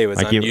 That day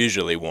was like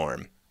unusually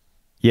warm.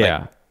 Yeah.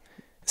 Like,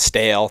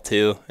 stale,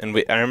 too.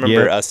 And I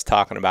remember us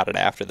talking about it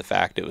after the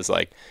fact. It was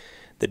like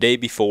the day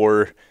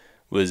before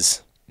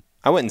was,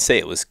 I wouldn't say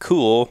it was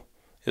cool.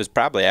 It was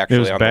probably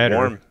actually on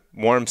the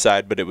warm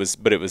side, but it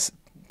was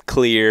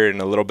clear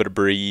and a little bit of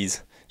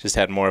breeze. Just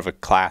had more of a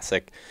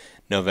classic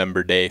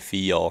November day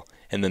feel.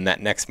 And then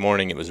that next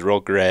morning, it was real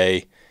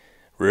gray,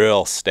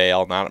 real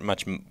stale, not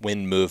much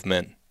wind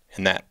movement,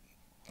 and that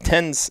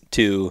tends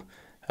to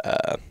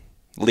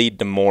lead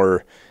to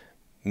more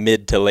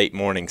mid to late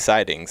morning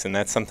sightings. And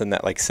that's something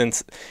that, like,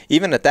 since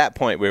even at that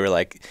point we were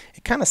like,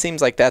 it kind of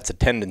seems like that's a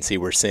tendency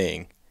we're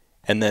seeing.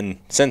 And then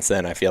since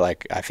then I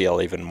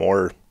feel even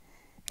more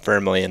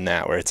firmly in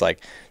that, where it's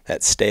like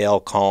that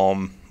stale,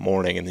 calm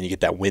morning, and then you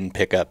get that wind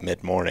pickup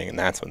mid morning, and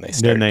that's when they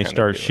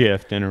start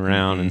shifting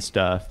around and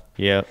stuff.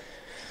 Yep.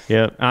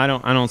 I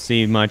don't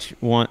see much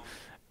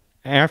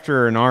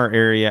after in our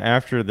area,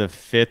 after the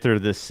 5th or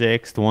the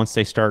 6th, once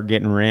they start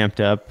getting ramped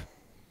up,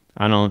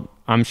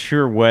 I'm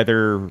sure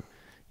weather,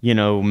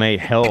 may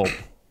help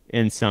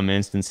in some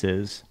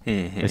instances,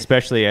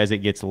 especially as it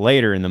gets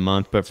later in the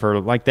month. But for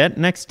like that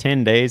next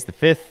 10 days, the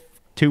 5th,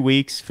 2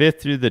 weeks, 5th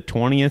through the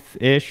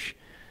 20th-ish,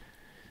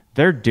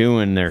 they're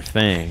doing their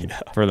thing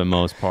for the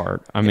most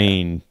part. I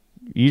mean,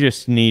 you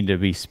just need to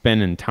be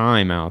spending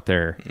time out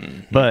there.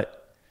 But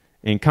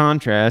in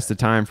contrast, the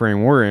time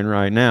frame we're in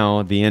right now,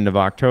 at the end of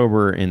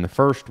October, in the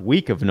first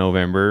week of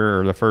November,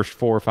 or the first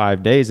 4 or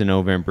 5 days of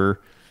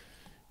November,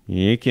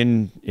 it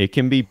can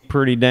be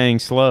pretty dang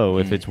slow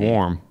if it's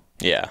warm.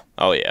 Yeah.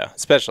 Oh yeah.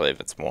 Especially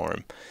if it's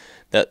warm.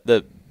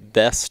 The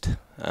best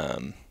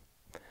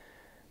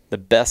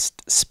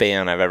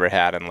span I've ever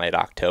had in late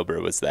October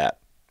was that.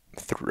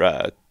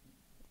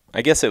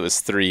 I guess it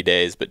was 3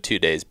 days, but 2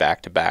 days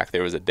back to back.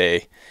 There was a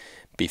day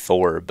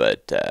before,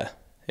 but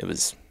it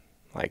was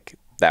like.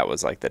 That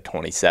was like the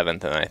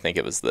 27th, and I think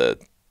it was the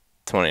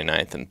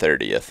 29th and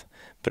 30th,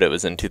 but it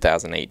was in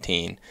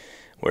 2018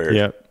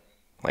 where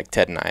like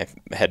Ted and I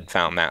had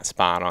found that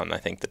spot on, I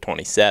think, the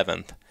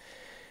 27th.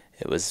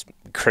 It was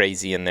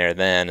crazy in there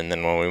then, and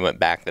then when we went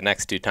back the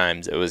next 2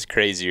 times, it was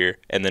crazier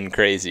and then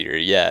crazier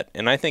yet.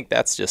 And I think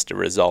that's just a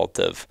result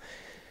of,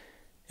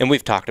 and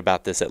we've talked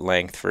about this at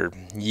length for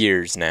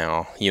years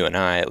now, you and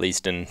I, at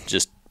least in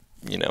just,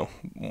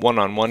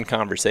 one-on-one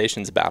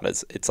conversations about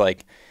it. It's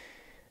like,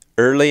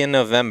 early in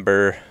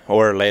November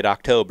or late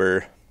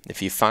October,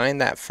 if you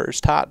find that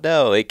first hot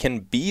doe, it can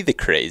be the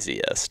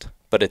craziest.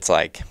 But it's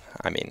like,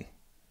 I mean,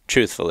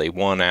 truthfully,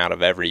 1 out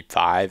of every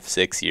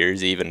 5-6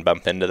 years even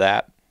bump into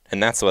that.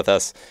 And that's with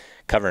us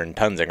covering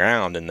tons of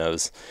ground in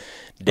those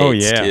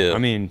dates too. I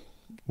mean,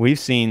 we've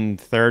seen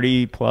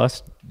 30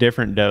 plus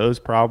different does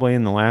probably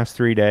in the last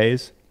 3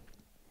 days.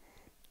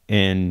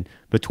 And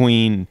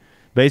between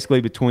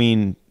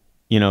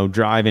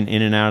driving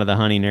in and out of the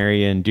hunting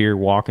area and deer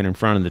walking in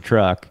front of the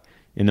truck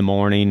in the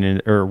morning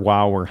or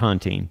while we're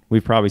hunting,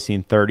 we've probably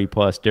seen 30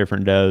 plus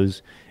different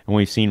does, and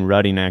we've seen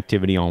rutting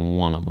activity on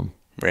one of them.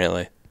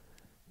 Really?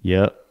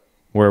 Yep.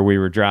 Where we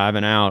were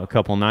driving out a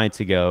couple nights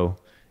ago,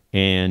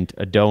 and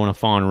a doe and a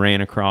fawn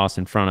ran across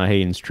in front of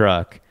Hayden's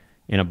truck,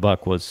 and a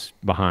buck was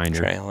behind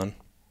her. Trailing.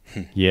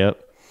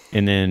 Yep.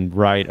 And then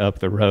right up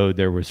the road,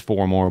 there was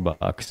 4 more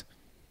bucks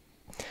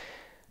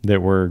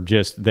that were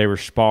they were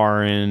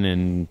sparring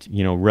and,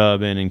 you know,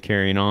 rubbing and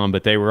carrying on,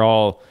 but they were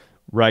all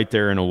right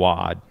there in a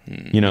wad.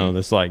 Mm-hmm. You know,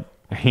 there's like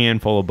a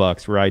handful of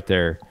bucks right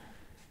there.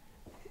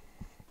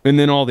 And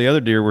then all the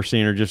other deer we're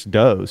seeing are just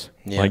does,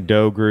 like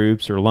doe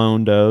groups or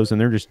lone does, and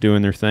they're just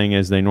doing their thing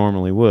as they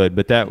normally would.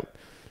 But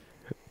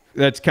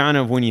that's kind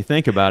of, when you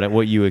think about it,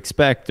 what you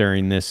expect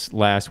during this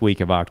last week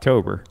of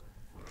October.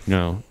 You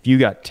know, if you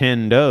got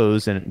 10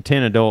 does and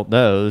 10 adult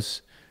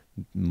does,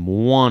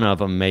 one of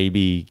them may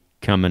be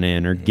coming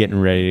in or getting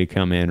ready to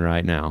come in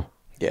right now.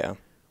 Yeah.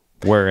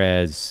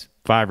 Whereas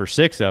 5 or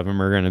 6 of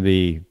them are going to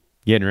be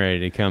getting ready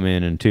to come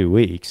in 2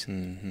 weeks.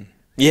 Mm-hmm.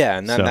 Yeah,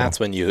 and then that's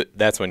when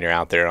you're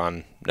out there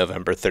on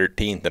November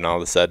 13th, and all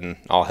of a sudden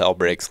all hell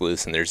breaks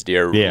loose, and there's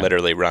deer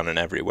literally running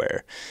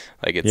everywhere.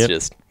 Like, it's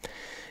just,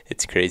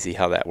 it's crazy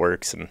how that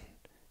works, and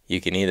you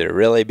can either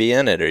really be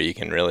in it or you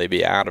can really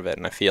be out of it.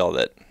 And I feel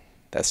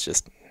that's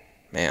just,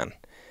 man,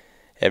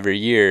 every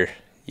year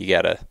you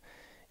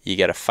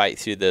gotta fight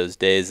through those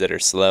days that are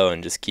slow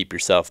and just keep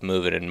yourself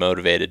moving and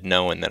motivated,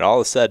 knowing that all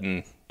of a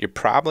sudden you're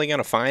probably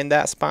gonna find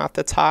that spot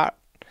that's hot.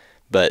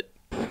 But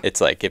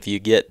it's like, if you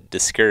get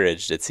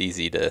discouraged, it's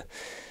easy to,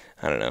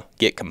 I don't know,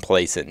 get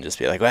complacent and just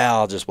be like, well,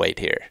 I'll just wait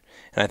here.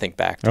 And I think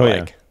back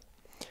to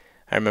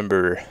I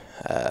remember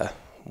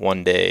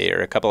one day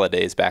or a couple of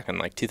days back in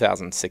like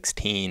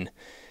 2016,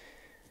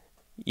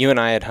 you and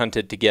I had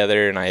hunted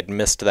together, and I had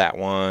missed that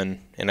one.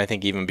 And I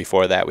think even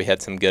before that, we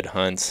had some good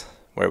hunts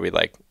where we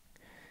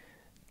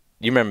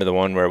you remember the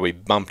one where we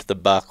bumped the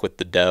buck with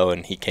the doe,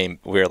 and we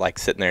were like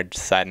sitting there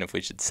deciding if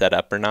we should set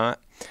up or not.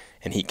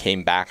 And he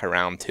came back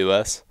around to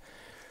us.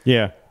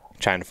 Yeah.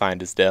 Trying to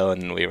find his doe,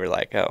 and we were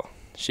like, oh,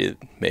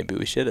 maybe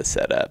we should have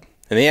set up.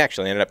 And he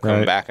actually ended up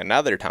coming back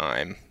another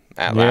time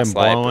at last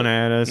light. Blowing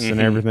at us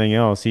and everything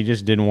else. He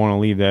just didn't want to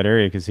leave that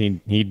area because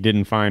he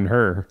didn't find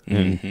her,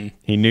 and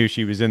he knew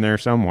she was in there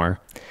somewhere.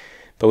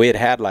 But we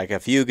had like a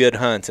few good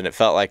hunts, and it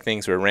felt like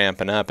things were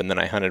ramping up. And then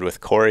I hunted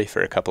with Corey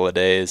for a couple of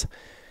days,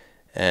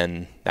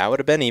 and that would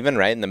have been even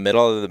right in the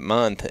middle of the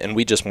month, and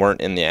we just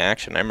weren't in the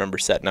action. I remember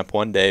setting up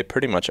one day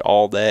pretty much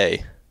all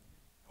day,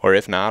 or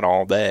if not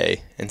all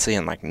day, and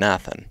seeing like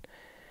nothing.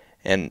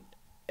 And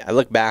I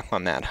look back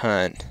on that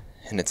hunt,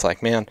 and it's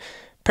like, man,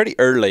 pretty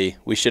early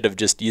we should have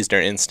just used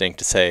our instinct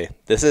to say,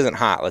 this isn't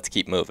hot, let's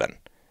keep moving.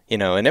 You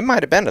know, and it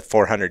might have been a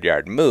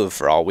 400-yard move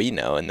for all we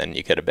know, and then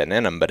you could have been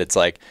in them. But it's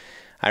like,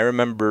 I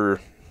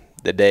remember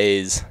the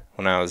days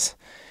when I was,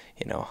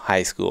 you know,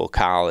 high school,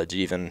 college,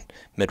 even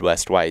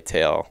Midwest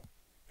whitetail.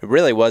 It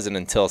really wasn't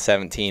until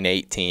 17,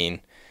 18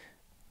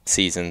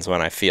 seasons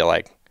when I feel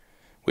like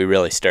we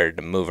really started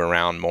to move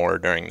around more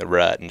during the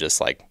rut and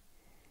just like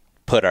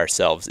put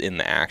ourselves in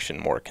the action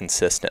more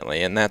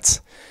consistently. And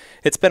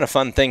it's been a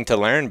fun thing to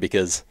learn,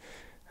 because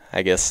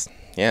I guess,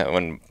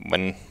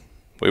 when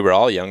we were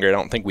all younger, I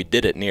don't think we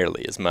did it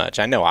nearly as much.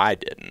 I know I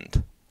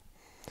didn't.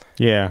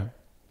 Yeah.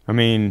 I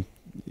mean,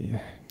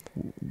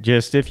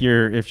 just if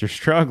you're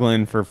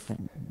struggling for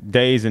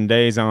days and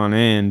days on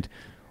end,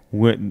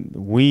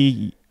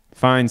 we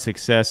find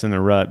success in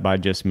the rut by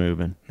just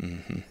moving.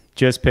 Mm-hmm.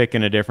 Just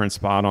picking a different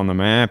spot on the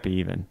map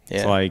even. Yeah.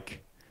 It's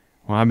like,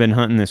 well, I've been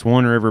hunting this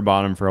one river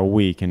bottom for a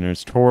week, and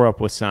it's tore up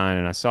with sign,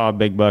 and I saw a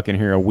big buck in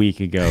here a week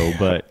ago,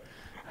 but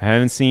I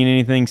haven't seen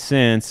anything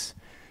since,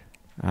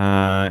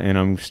 and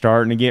I'm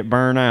starting to get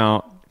burnt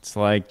out. It's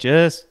like,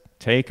 just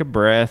take a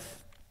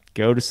breath,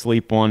 go to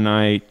sleep one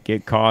night,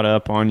 get caught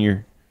up on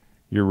your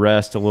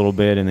rest a little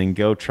bit, and then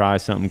go try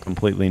something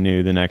completely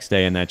new the next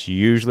day. And that's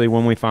usually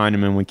when we find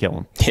them and we kill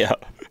them. Yeah.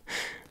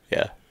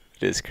 Yeah.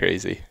 It is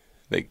crazy.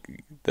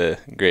 The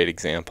great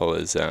example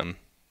is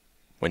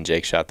when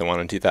Jake shot the one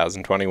in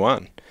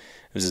 2021. It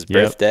was his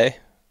birthday.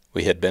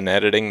 We had been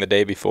editing the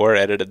day before,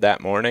 edited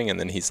that morning, and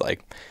then he's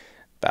like,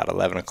 about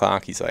 11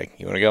 o'clock, he's like,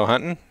 you want to go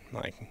hunting?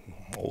 I'm like,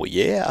 oh,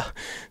 yeah.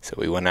 So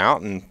we went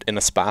out, and in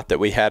a spot that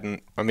we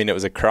hadn't, I mean, it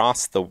was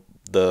across the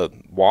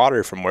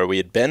water from where we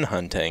had been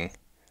hunting.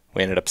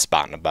 We ended up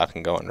spotting a buck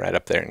and going right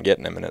up there and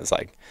getting him. And it was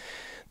like,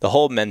 the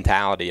whole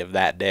mentality of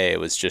that day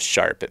was just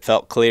sharp. It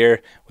felt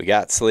clear. We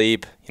got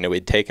sleep. You know,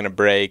 we'd taken a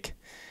break.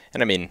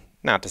 And I mean,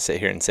 not to sit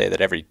here and say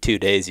that every 2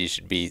 days you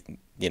should be,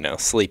 you know,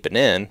 sleeping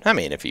in. I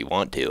mean, if you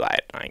want to,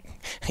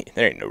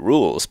 there ain't no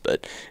rules.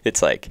 But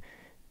it's like,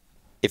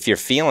 if you're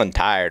feeling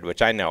tired,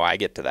 which I know I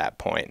get to that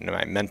point, and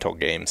my mental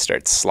game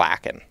starts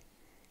slacking,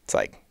 it's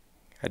like,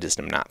 I just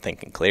am not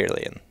thinking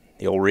clearly. And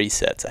the old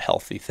reset's a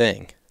healthy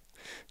thing.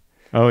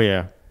 Oh,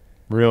 yeah.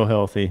 Real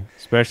healthy,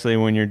 especially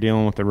when you're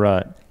dealing with the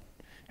rut.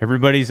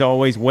 Everybody's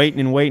always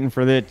waiting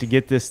for it to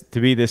get this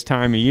to be this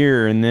time of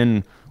year, and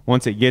then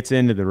once it gets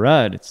into the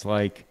rut, it's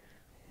like,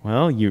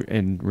 well,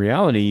 in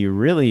reality,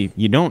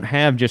 you don't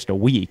have just a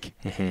week.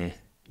 Mm-hmm.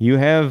 You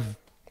have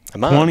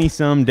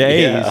 20-some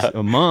days,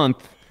 a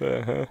month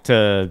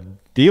to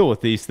deal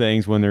with these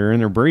things when they're in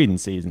their breeding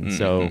season. Mm-hmm.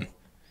 So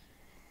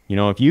You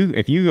know, if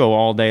you go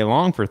all day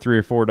long for 3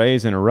 or 4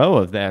 days in a row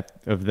of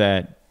that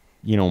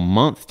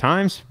month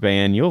time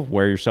span, you'll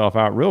wear yourself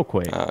out real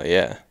quick. Oh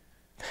yeah.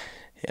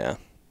 Yeah.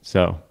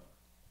 So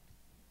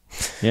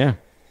yeah.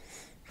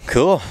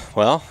 Cool.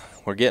 Well,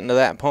 we're getting to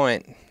that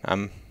point.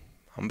 I'm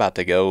about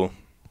to go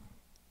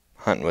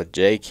hunting with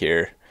Jake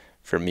here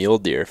for mule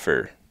deer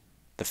for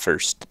the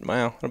first,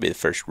 well, it'll be the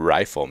first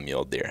rifle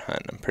mule deer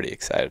hunt. I'm pretty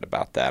excited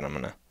about that. I'm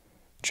going to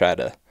try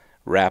to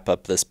wrap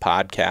up this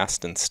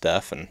podcast and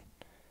stuff and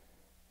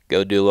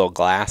go do a little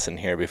glassing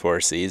here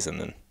before season.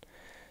 And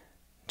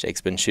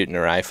Jake's been shooting a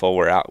rifle.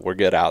 We're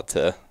good out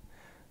to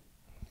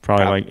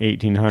probably like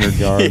 1,800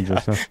 yards or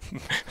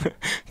something.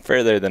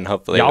 Further than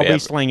hopefully y'all be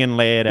slinging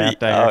lead out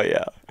there. Oh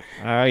yeah.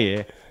 Oh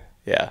yeah.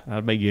 Yeah.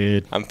 That'd be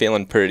good. I'm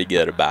feeling pretty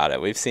good about it.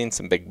 We've seen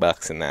some big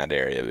bucks in that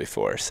area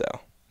before, so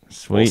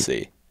sweet. We'll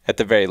see. At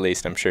the very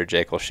least, I'm sure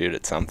Jake will shoot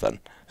at something.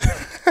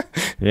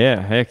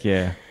 Yeah, heck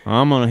yeah.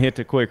 I'm going to hit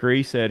the quick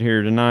reset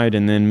here tonight,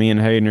 and then me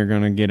and Hayden are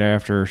going to get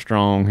after her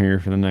strong here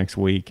for the next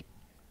week.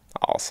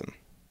 Awesome.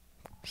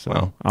 So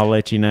well, I'll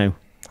let you know.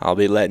 I'll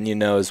be letting you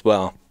know as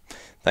well.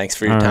 Thanks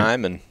for your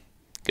time, and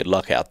good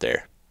luck out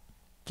there.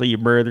 See you,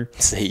 brother.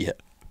 See ya.